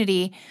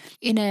community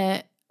in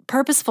a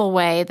purposeful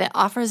way that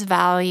offers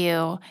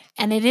value,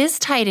 and it is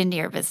tied into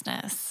your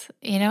business.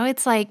 You know,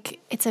 it's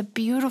a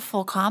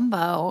beautiful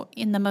combo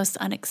in the most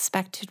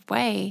unexpected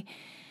way.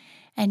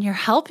 And you're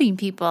helping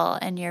people,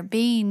 and you're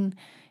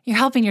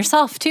helping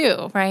yourself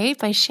too, right?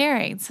 By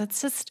sharing. So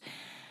it's just,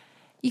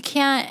 you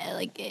can't,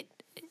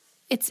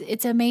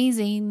 it's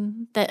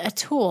amazing that a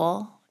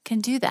tool can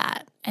do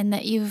that and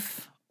that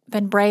you've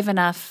been brave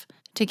enough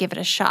to give it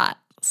a shot.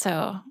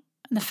 So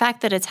the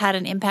fact that it's had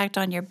an impact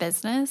on your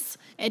business,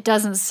 it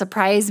doesn't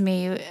surprise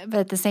me, but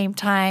at the same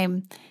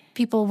time,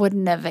 people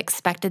wouldn't have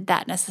expected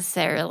that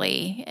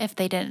necessarily if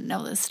they didn't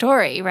know the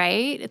story,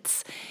 right?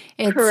 It's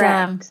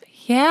correct.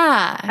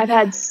 Yeah. I've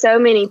had so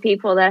many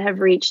people that have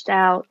reached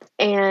out,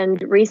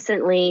 and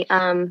recently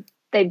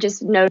they've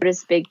just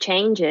noticed big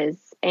changes,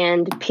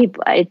 and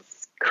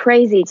it's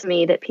crazy to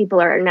me that people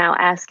are now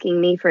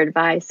asking me for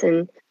advice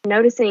and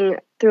noticing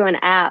through an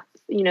app,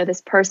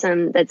 this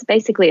person that's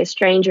basically a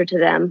stranger to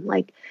them,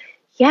 like,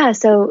 yeah,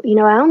 so,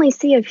 I only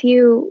see a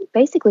few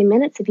basically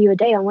minutes of you a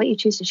day on what you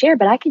choose to share,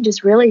 but I can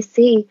just really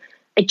see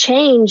a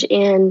change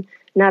in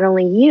not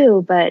only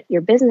you, but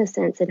your business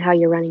sense and how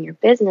you're running your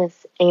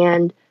business.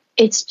 And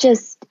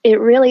it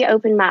really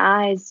opened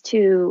my eyes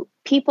to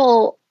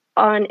people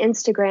on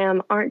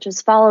Instagram aren't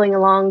just following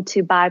along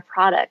to buy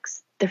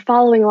products. They're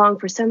following along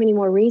for so many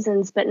more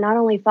reasons, but not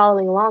only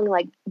following along,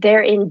 like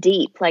they're in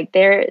deep, like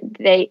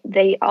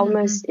they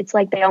almost, it's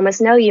like they almost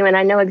know you. And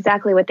I know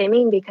exactly what they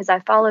mean because I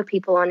follow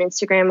people on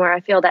Instagram where I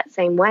feel that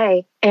same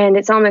way. And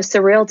it's almost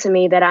surreal to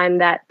me that I'm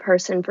that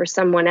person for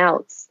someone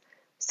else.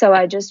 So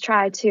I just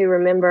try to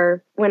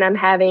remember when I'm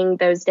having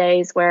those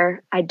days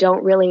where I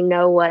don't really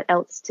know what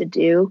else to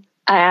do.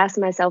 I ask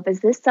myself, is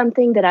this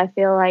something that I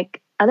feel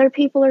like other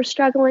people are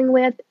struggling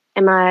with?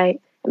 Am I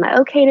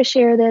okay to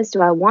share this?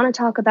 Do I want to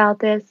talk about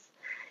this?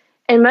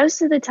 And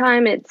most of the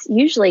time it's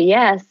usually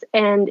yes.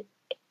 And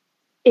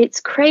it's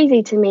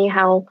crazy to me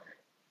how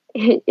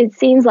it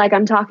seems like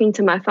I'm talking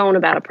to my phone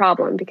about a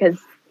problem, because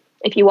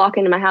if you walk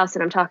into my house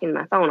and I'm talking to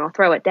my phone, I'll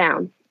throw it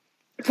down.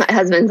 My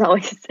husband's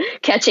always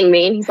catching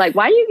me and he's like,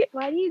 why do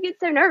you get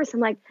so nervous? I'm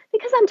like,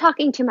 because I'm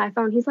talking to my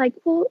phone. He's like,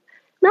 well,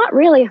 not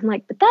really. I'm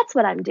like, but that's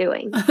what I'm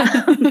doing.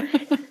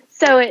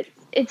 So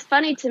it's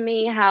funny to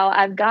me how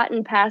I've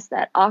gotten past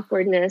that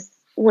awkwardness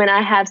when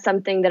I have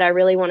something that I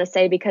really want to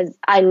say, because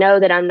I know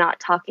that I'm not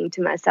talking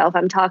to myself.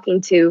 I'm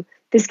talking to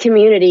this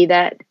community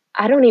that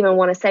I don't even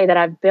want to say that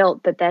I've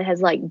built, but that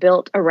has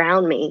built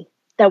around me,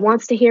 that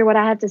wants to hear what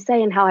I have to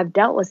say and how I've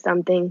dealt with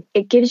something.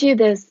 It gives you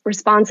this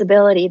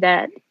responsibility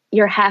that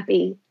you're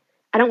happy.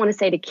 I don't want to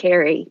say to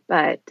carry,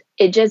 but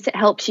it just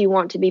helps you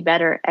want to be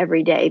better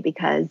every day,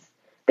 because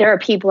there are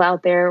people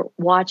out there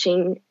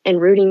watching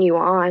and rooting you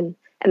on,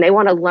 and they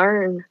want to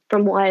learn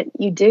from what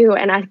you do.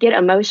 And I get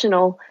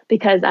emotional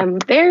because I'm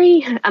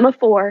a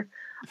 4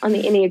 on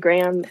the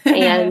Enneagram.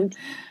 And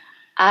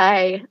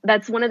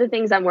that's one of the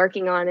things I'm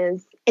working on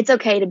is it's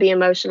okay to be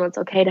emotional. It's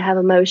okay to have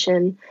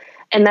emotion.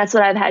 And that's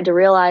what I've had to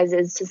realize,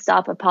 is to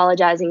stop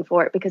apologizing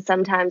for it, because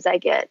sometimes I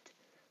get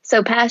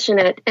so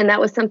passionate. And that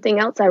was something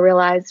else I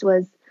realized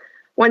was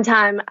one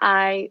time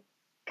I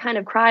kind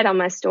of cried on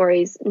my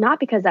stories, not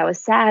because I was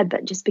sad,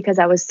 but just because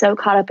I was so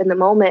caught up in the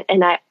moment,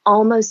 and I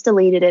almost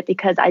deleted it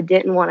because I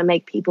didn't want to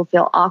make people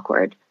feel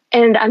awkward.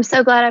 And I'm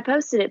so glad I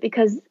posted it,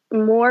 because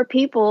more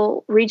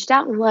people reached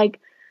out and were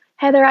like,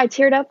 Heather, I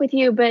teared up with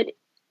you, but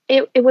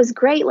it was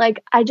great.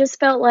 Like, I just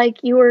felt like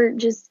you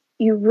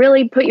you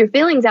really put your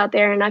feelings out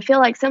there. And I feel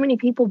like so many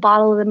people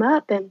bottle them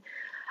up, and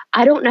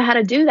I don't know how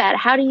to do that.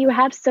 How do you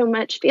have so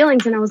much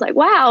feelings? And I was like,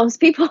 wow,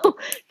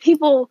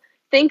 people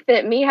think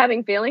that me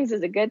having feelings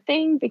is a good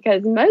thing,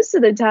 because most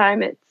of the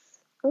time it's,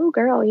 oh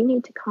girl, you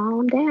need to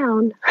calm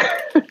down.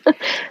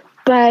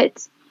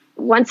 But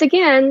once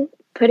again,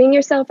 putting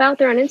yourself out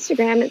there on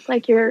Instagram, it's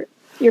like your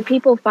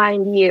people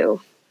find you.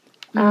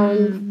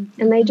 And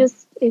they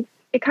just,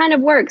 it kind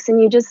of works.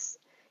 And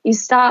you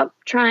stop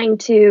trying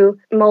to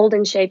mold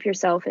and shape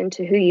yourself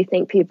into who you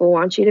think people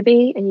want you to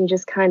be. And you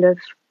just kind of,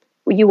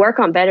 you work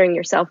on bettering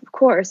yourself, of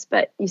course,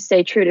 but you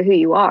stay true to who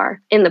you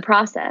are in the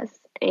process.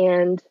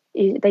 And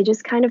they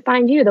just kind of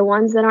find you. The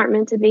ones that aren't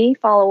meant to be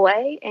fall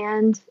away,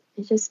 and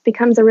it just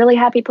becomes a really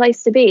happy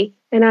place to be.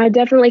 And I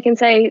definitely can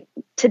say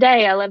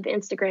today I love the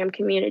Instagram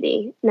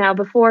community. Now,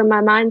 before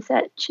my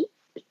mindset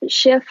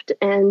shift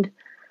and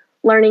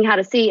learning how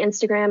to see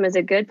Instagram as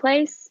a good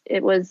place,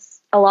 it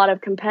was a lot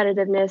of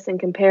competitiveness and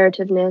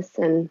comparativeness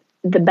and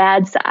the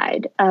bad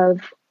side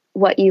of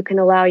what you can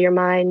allow your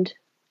mind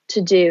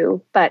to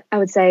do. But I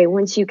would say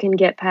once you can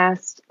get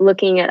past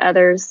looking at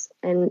others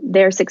and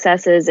their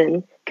successes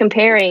and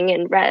comparing,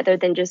 and rather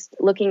than just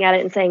looking at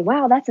it and saying,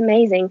 wow, that's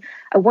amazing,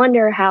 I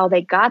wonder how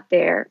they got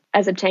there,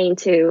 as obtained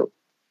to,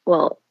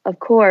 well, of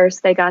course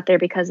they got there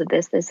because of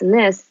this, this, and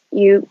this.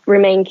 You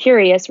remain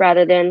curious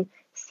rather than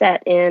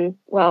set in,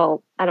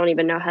 well, I don't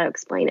even know how to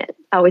explain it.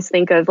 I always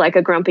think of like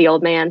a grumpy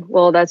old man.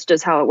 Well, that's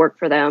just how it worked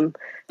for them.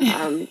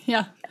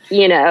 Yeah.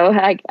 You know,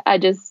 I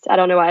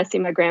don't know why I see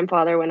my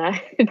grandfather when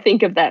I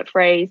think of that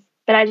phrase,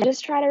 but I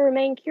just try to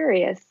remain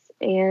curious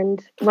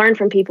and learn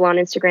from people on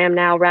Instagram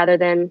now rather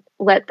than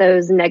let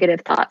those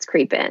negative thoughts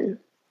creep in.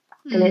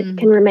 And it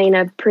can remain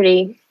a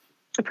pretty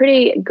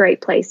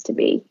great place to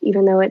be,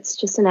 even though it's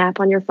just an app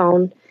on your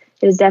phone.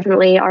 It is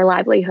definitely our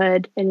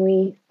livelihood, and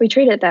we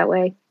treat it that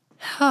way.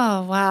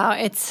 Oh, wow.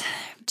 It's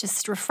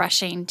just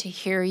refreshing to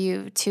hear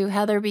you too,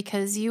 Heather,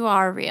 because you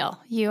are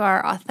real. You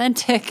are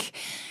authentic.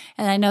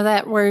 And I know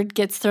that word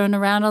gets thrown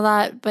around a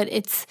lot, but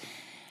it's,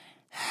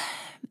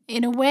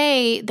 in a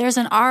way, there's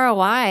an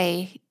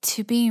ROI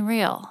to being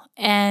real,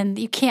 and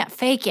you can't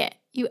fake it.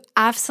 You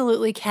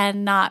absolutely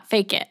cannot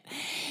fake it,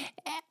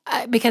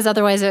 because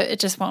otherwise it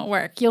just won't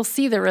work. You'll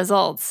see the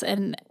results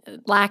and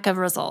lack of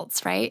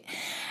results, right?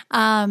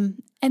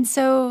 And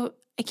so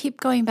I keep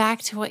going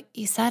back to what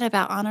you said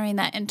about honoring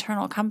that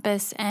internal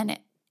compass, and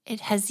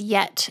it has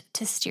yet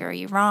to steer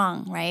you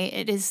wrong, right?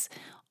 It is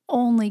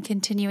only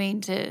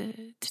continuing to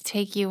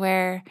take you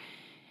where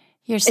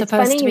you're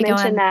supposed to be going.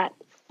 It's funny you mention that,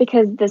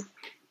 because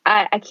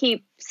I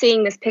keep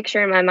seeing this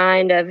picture in my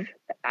mind of,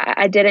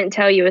 I didn't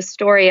tell you a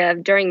story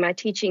of during my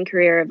teaching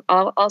career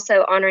of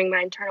also honoring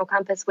my internal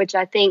compass, which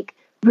I think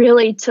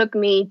really took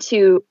me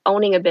to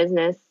owning a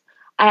business.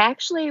 I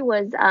actually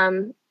was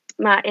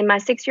in my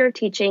 6th year of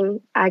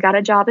teaching, I got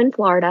a job in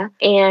Florida,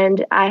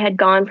 and I had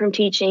gone from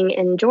teaching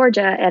in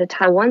Georgia at a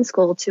Title I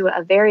school to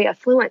a very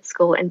affluent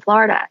school in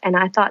Florida. And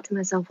I thought to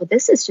myself, well,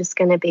 this is just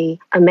going to be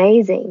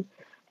amazing.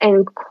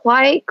 And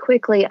quite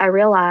quickly, I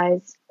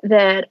realized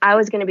that I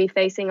was going to be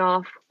facing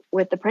off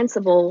with the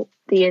principal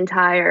the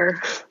entire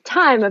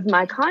time of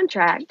my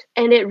contract.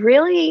 And it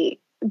really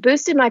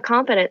boosted my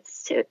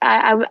confidence.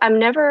 I'm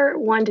never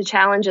one to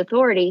challenge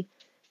authority,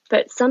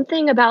 but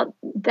something about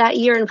that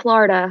year in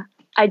Florida,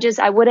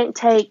 I wouldn't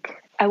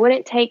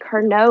take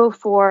her no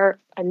for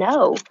a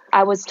no.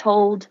 I was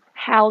told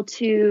how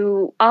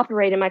to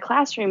operate in my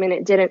classroom, and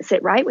it didn't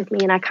sit right with me.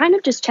 And I kind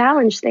of just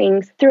challenged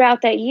things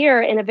throughout that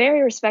year in a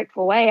very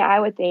respectful way, I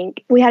would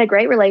think. We had a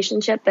great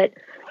relationship, but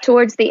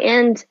towards the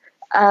end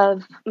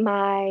of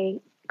my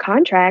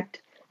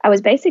contract, I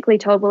was basically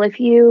told, well, if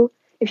you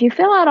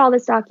fill out all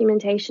this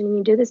documentation and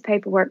you do this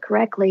paperwork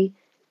correctly,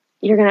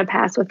 you're going to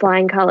pass with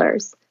flying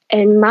colors.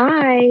 And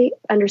my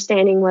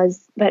understanding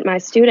was that my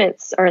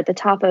students are at the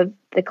top of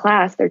the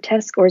class. Their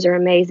test scores are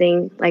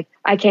amazing. Like,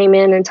 I came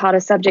in and taught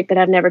a subject that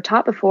I've never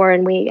taught before,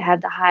 and we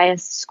had the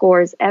highest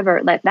scores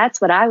ever. Like,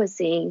 that's what I was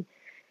seeing.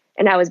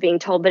 And I was being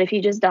told, but if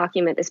you just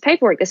document this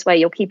paperwork this way,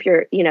 you'll keep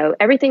your,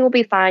 everything will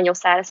be fine. You'll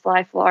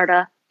satisfy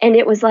Florida. And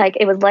it was like,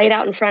 it was laid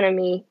out in front of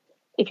me.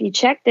 If you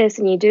check this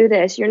and you do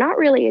this, you're not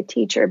really a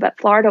teacher, but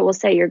Florida will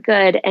say you're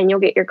good and you'll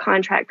get your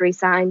contract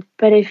re-signed.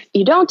 But if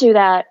you don't do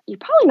that, you're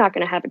probably not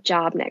going to have a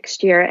job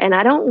next year. And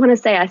I don't want to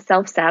say I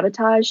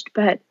self-sabotaged,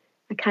 but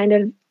I kind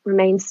of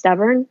remained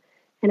stubborn,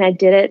 and I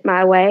did it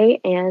my way.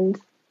 And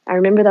I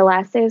remember the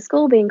last day of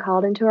school being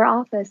called into her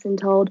office and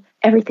told,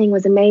 everything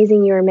was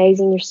amazing. You're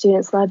amazing. Your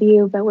students love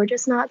you, but we're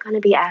just not going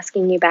to be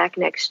asking you back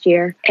next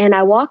year. And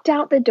I walked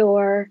out the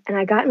door and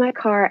I got in my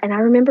car, and I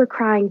remember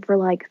crying for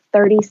like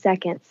 30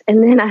 seconds.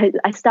 And then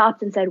I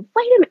stopped and said,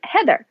 wait a minute,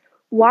 Heather,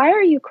 why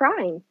are you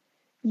crying?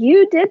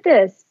 You did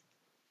this.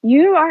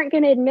 You aren't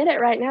going to admit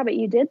it right now, but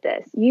you did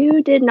this.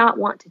 You did not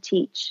want to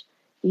teach.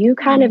 You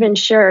kind of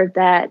ensured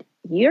that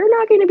you're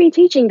not going to be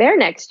teaching there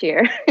next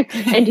year.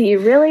 And do you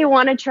really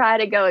want to try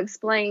to go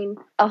explain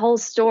a whole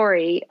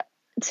story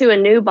to a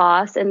new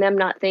boss and them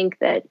not think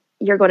that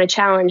you're going to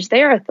challenge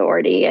their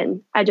authority.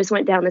 And I just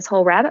went down this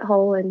whole rabbit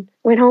hole and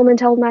went home and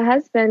told my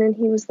husband, and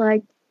he was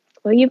like,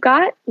 well, you've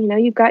got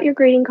your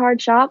greeting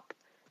card shop.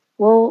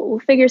 We'll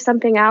figure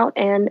something out.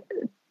 And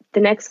the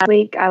next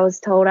week I was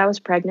told I was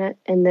pregnant.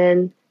 And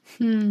then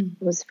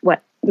it was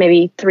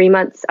maybe 3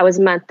 months. I was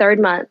in my third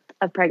month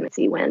of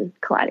pregnancy when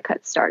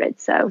Kaleidacuts started.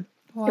 So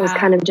It was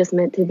kind of just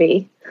meant to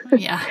be.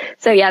 Yeah.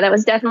 So yeah, that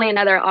was definitely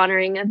another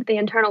honoring of the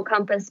internal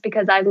compass,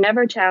 because I've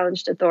never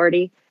challenged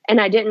authority. And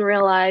I didn't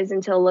realize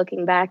until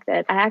looking back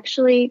that I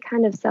actually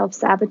kind of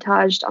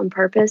self-sabotaged on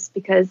purpose,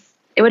 because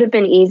it would have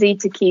been easy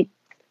to keep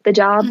the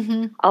job.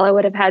 Mm-hmm. All I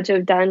would have had to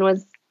have done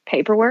was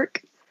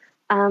paperwork.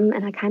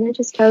 And I kind of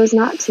just chose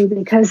not to,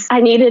 because I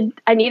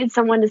needed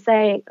someone to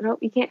say, "No,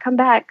 you can't come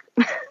back."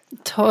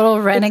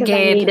 Total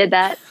renegade. I needed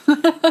that.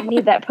 I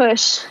need that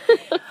push.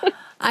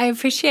 I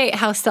appreciate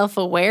how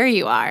self-aware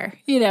you are,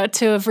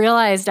 to have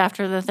realized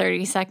after the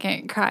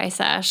 30-second cry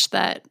sesh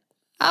that,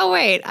 oh,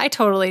 wait, I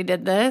totally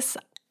did this.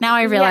 Now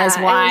I realize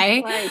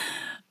why. Why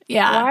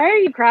are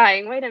you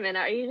crying? Wait a minute.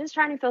 Are you just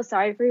trying to feel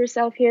sorry for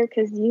yourself here?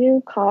 Because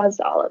you caused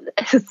all of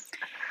this.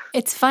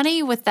 It's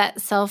funny with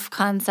that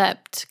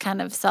self-concept, kind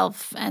of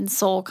self and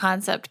soul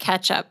concept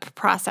catch-up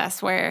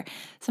process, where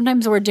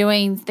sometimes we're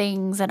doing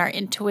things and our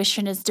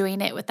intuition is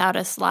doing it without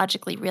us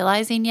logically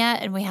realizing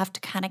yet, and we have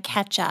to kind of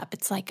catch up.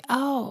 It's like,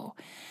 oh,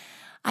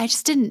 I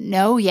just didn't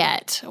know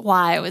yet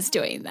why I was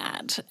doing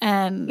that.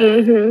 And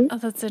oh,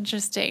 that's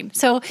interesting.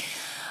 So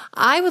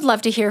I would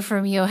love to hear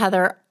from you,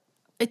 Heather,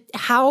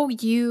 how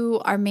you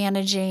are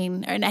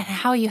managing, and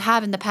how you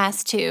have in the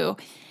past too.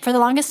 For the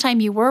longest time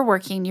you were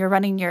working, you're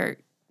running your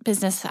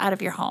business out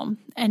of your home,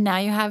 and now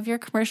you have your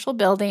commercial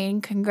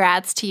building.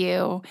 Congrats to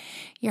you.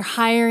 You're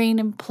hiring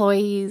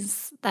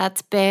employees.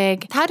 That's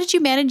big. How did you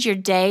manage your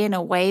day in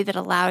a way that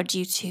allowed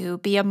you to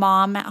be a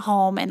mom at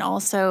home and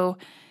also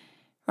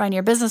run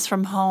your business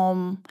from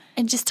home,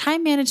 and just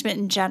time management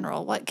in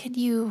general? What can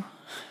you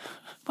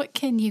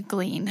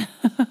glean?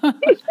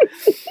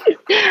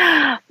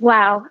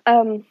 Wow.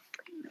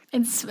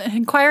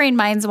 Inquiring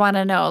minds want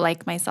to know,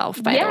 like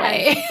myself, by the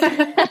way.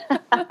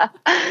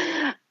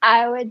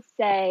 I would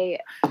say,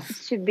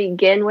 to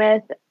begin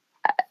with,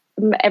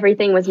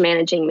 everything was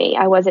managing me.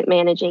 I wasn't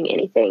managing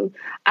anything.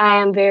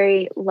 I am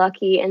very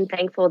lucky and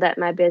thankful that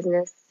my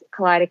business,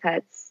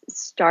 Kaleidacuts,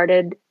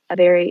 started a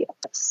very,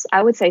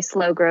 I would say,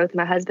 slow growth.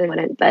 My husband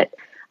wouldn't, but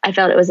I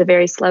felt it was a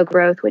very slow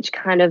growth, which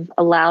kind of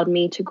allowed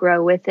me to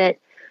grow with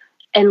it.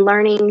 And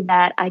learning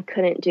that I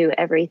couldn't do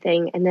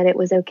everything, and that it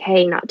was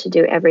okay not to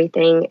do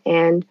everything.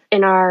 And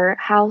in our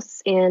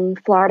house in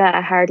Florida,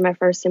 I hired my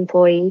first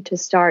employee to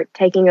start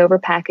taking over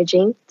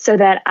packaging so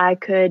that I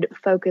could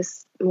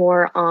focus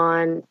more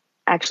on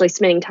actually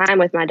spending time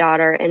with my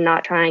daughter and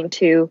not trying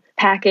to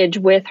package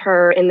with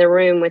her in the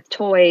room with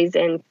toys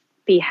and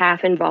be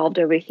half involved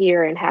over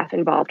here and half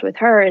involved with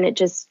her. And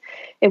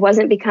it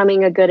wasn't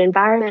becoming a good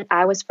environment.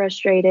 I was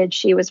frustrated.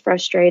 She was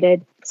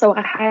frustrated. So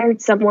I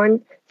hired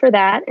someone for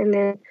that, and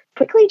then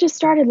quickly just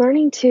started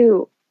learning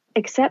to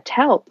accept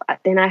help.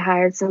 Then I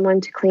hired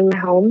someone to clean my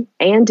home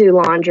and do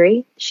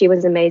laundry. She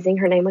was amazing.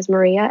 Her name was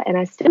Maria, and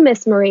I still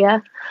miss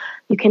Maria.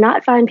 You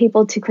cannot find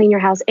people to clean your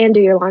house and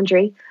do your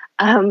laundry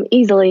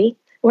easily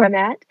where I'm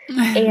at.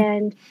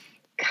 And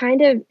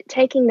kind of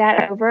taking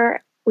that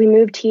over, we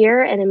moved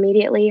here and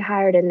immediately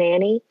hired a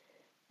nanny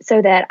so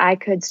that I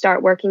could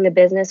start working the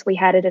business. We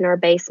had it in our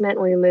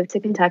basement when we moved to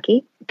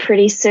Kentucky.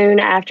 Pretty soon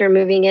after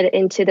moving it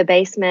into the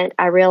basement,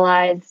 I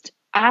realized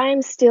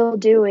I'm still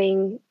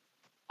doing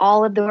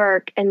all of the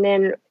work, and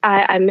then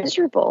I'm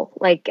miserable.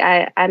 Like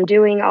I'm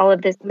doing all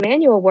of this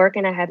manual work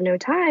and I have no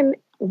time.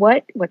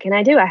 What can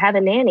I do? I have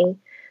a nanny,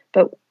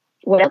 but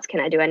what else can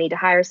I do? I need to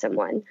hire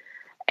someone.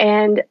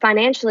 And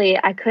financially,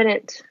 I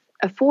couldn't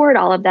afford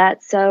all of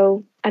that.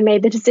 So I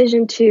made the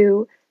decision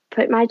to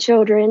put my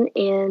children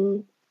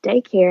in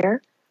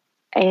daycare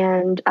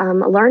and a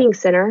learning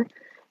center.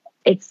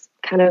 It's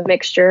kind of a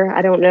mixture.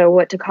 I don't know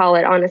what to call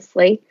it,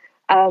 honestly.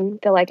 Feel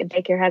like a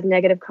daycare has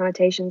negative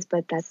connotations,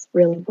 but that's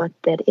really what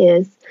that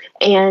is.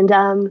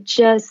 And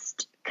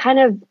just kind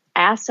of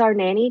asked our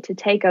nanny to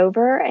take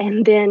over.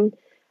 And then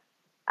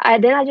I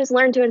just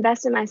learned to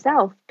invest in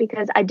myself,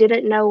 because I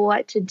didn't know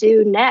what to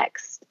do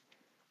next.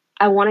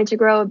 I wanted to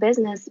grow a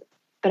business,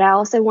 but I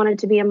also wanted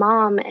to be a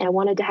mom, and I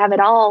wanted to have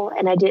it all,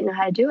 and I didn't know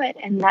how to do it.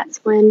 And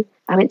that's when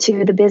I went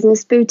to the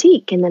business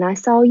boutique, and then I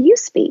saw you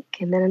speak,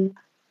 and then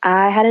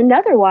I had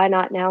another why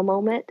not now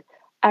moment.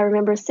 I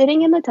remember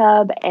sitting in the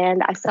tub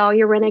and I saw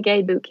your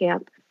Renegade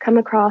Bootcamp come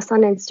across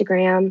on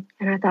Instagram,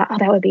 and I thought, oh,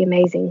 that would be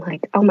amazing.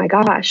 Like, oh my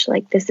gosh,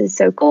 like this is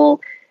so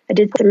cool. I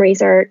did some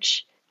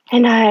research,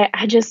 and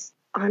I just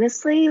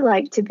honestly,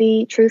 like, to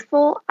be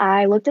truthful,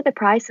 I looked at the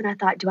price and I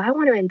thought, do I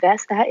want to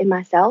invest that in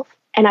myself?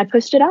 And I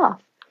pushed it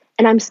off.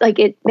 And I'm like,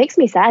 it makes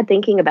me sad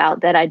thinking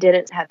about that I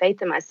didn't have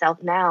faith in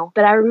myself now.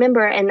 But I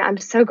remember, and I'm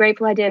so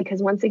grateful I did,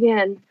 because once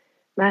again,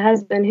 my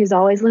husband, who's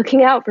always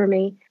looking out for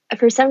me,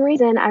 for some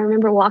reason, I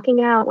remember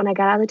walking out when I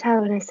got out of the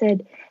tub and I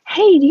said,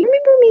 hey, do you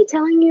remember me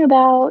telling you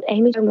about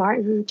Amy Jo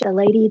Martin, the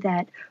lady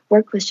that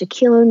worked with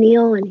Shaquille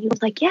O'Neal? And he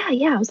was like, yeah.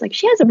 I was like,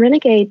 she has a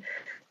Renegade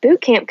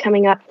boot camp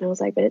coming up. And I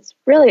was like, but it's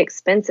really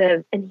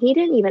expensive. And he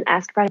didn't even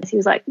ask price. He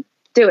was like,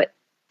 do it.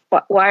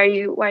 Why are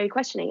you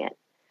questioning it?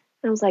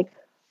 And I was like,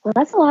 well,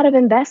 that's a lot of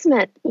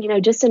investment,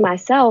 just in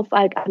myself.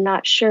 I'm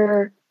not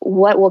sure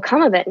what will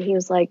come of it. And he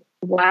was like,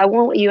 why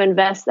won't you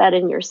invest that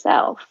in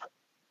yourself?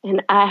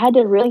 And I had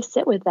to really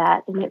sit with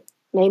that. And it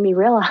made me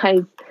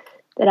realize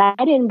that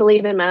I didn't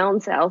believe in my own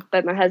self,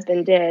 but my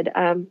husband did.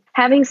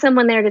 Having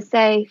someone there to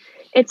say,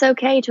 it's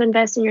okay to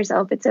invest in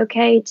yourself. It's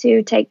okay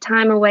to take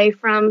time away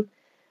from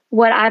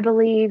what I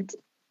believed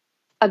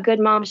a good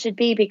mom should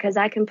be, because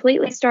I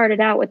completely started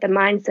out with the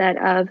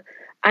mindset of,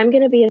 I'm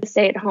going to be a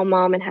stay-at-home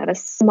mom and have a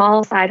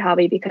small side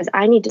hobby because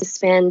I need to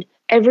spend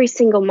every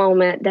single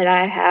moment that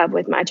I have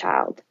with my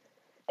child.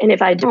 And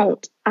if I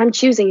don't, I'm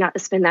choosing not to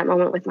spend that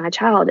moment with my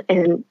child.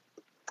 And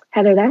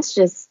Heather, that's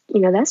just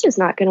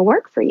not going to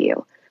work for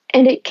you.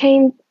 And it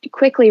came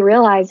quickly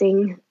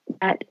realizing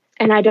that,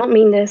 and I don't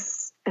mean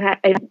this, and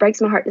it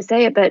breaks my heart to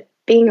say it, but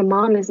being a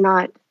mom is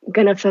not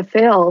going to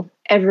fulfill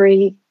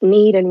every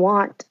need and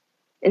want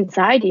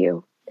inside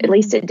you. At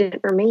least it did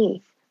for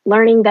me.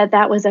 Learning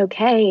that was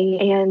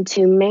okay, and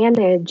to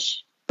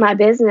manage my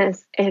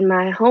business and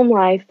my home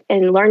life,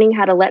 and learning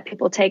how to let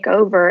people take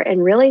over,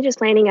 and really just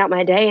planning out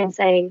my day and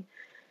saying,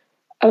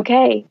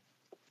 okay,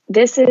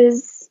 this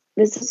is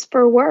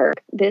for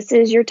work. This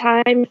is your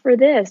time for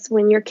this.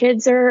 When your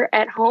kids are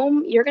at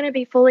home, you're going to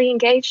be fully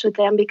engaged with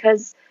them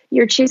because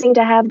you're choosing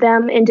to have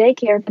them in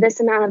daycare for this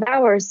amount of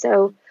hours.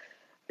 So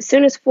as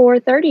soon as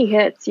 4:30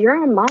 hits,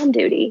 you're on mom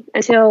duty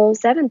until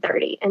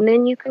 7:30, and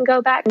then you can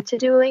go back to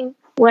doing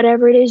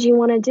whatever it is you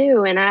want to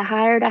do. And I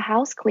hired a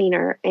house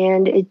cleaner,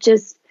 and it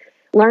just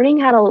learning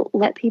how to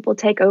let people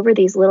take over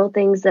these little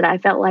things that I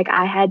felt like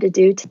I had to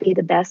do to be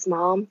the best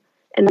mom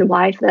and the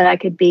wife that I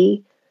could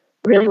be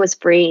really was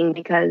freeing,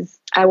 because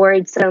I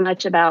worried so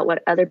much about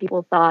what other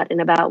people thought and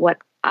about what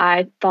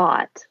I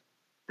thought.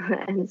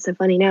 And it's so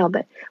funny now,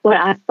 but what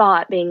I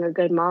thought being a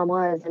good mom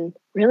was, and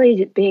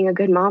really being a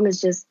good mom is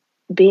just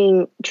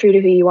being true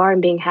to who you are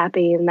and being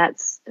happy. And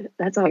that's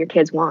all your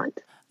kids want.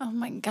 Oh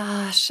my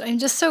gosh. I'm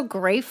just so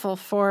grateful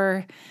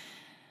for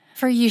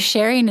you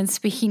sharing and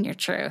speaking your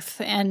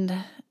truth, and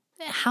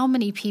how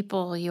many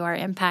people you are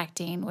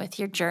impacting with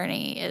your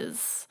journey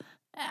is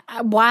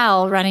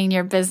while running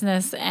your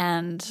business,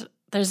 and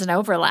there's an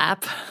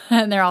overlap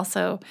and they're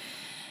also,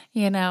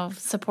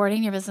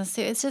 supporting your business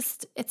too.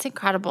 It's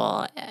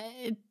incredible.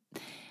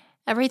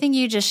 Everything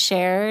you just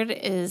shared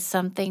is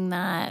something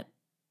that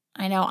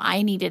I know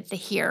I needed to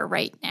hear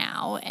right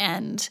now.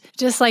 And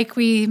just like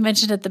we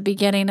mentioned at the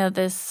beginning of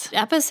this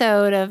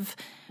episode,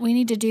 we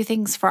need to do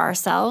things for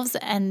ourselves,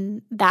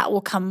 and that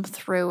will come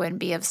through and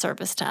be of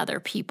service to other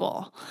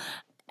people.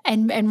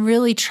 And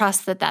really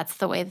trust that that's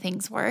the way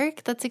things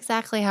work. That's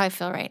exactly how I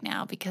feel right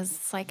now, because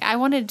it's like I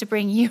wanted to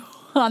bring you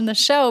on the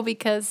show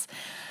because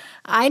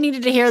I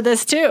needed to hear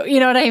this too. You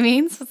know what I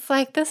mean? So it's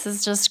like, this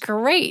is just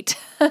great.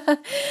 It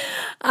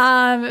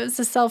was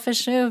a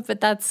selfish move,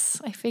 but I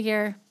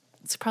figure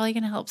it's probably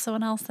going to help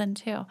someone else then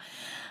too.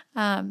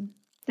 That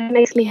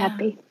makes me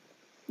happy.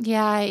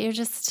 Yeah, you're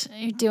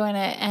doing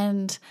it.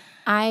 And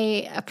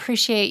I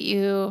appreciate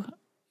you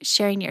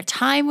sharing your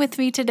time with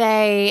me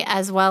today,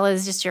 as well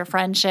as just your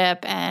friendship,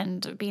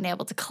 and being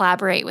able to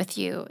collaborate with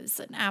you is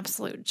an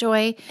absolute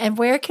joy. And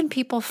where can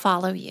people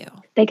follow you?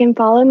 They can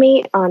follow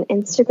me on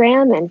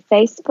Instagram and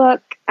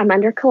Facebook. I'm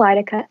under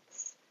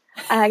Kaleidacuts.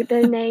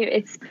 The name,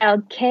 it's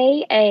spelled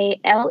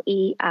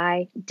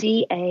Kaleidacus.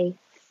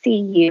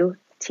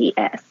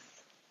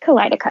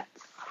 Kaleidacuts.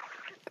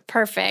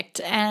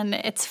 Perfect. And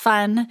it's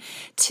fun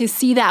to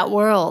see that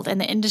world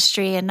and the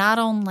industry. And not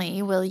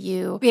only will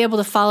you be able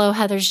to follow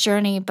Heather's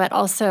journey, but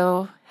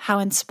also how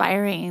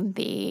inspiring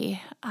the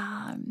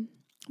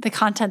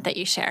content that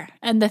you share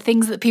and the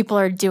things that people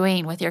are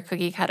doing with your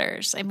cookie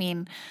cutters. I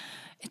mean,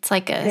 it's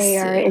like they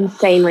are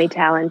insanely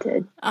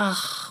talented.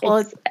 Well,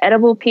 it's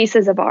edible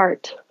pieces of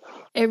art.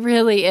 It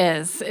really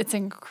is. It's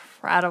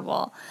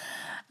incredible.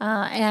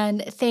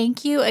 And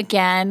thank you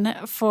again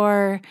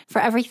for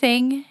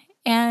everything.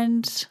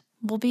 And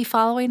we'll be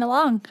following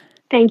along.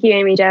 Thank you,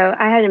 Amy Jo.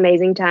 I had an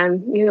amazing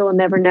time. You will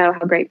never know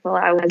how grateful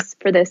I was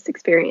for this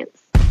experience.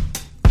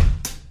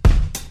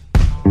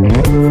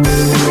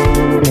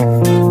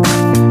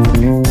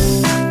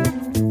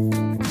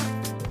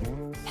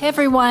 Hey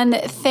everyone,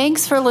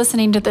 thanks for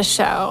listening to the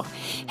show.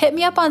 Hit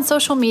me up on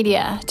social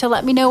media to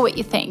let me know what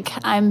you think.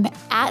 I'm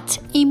at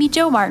Amy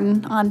Jo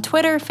Martin on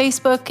Twitter,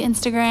 Facebook,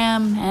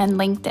 Instagram, and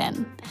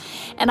LinkedIn.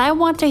 And I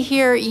want to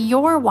hear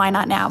your Why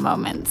Not Now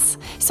moments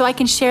so I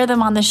can share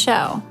them on the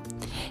show.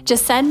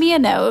 Just send me a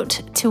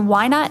note to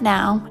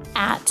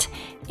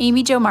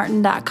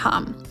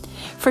whynotnow@amyjomartin.com.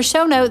 For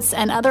show notes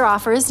and other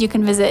offers, you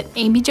can visit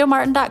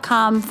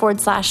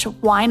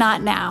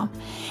amyjomartin.com/whynotnow.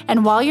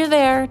 And while you're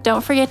there,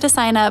 don't forget to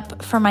sign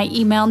up for my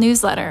email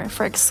newsletter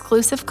for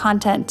exclusive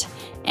content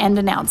and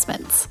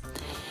announcements.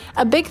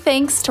 A big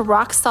thanks to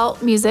Rock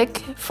Salt Music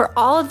for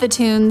all of the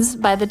tunes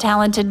by the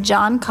talented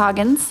John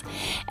Coggins,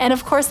 and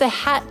of course a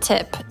hat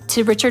tip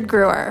to Richard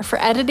Greer for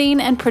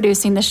editing and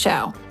producing the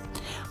show.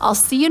 I'll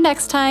see you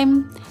next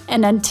time,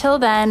 and until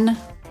then,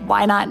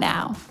 why not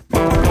now?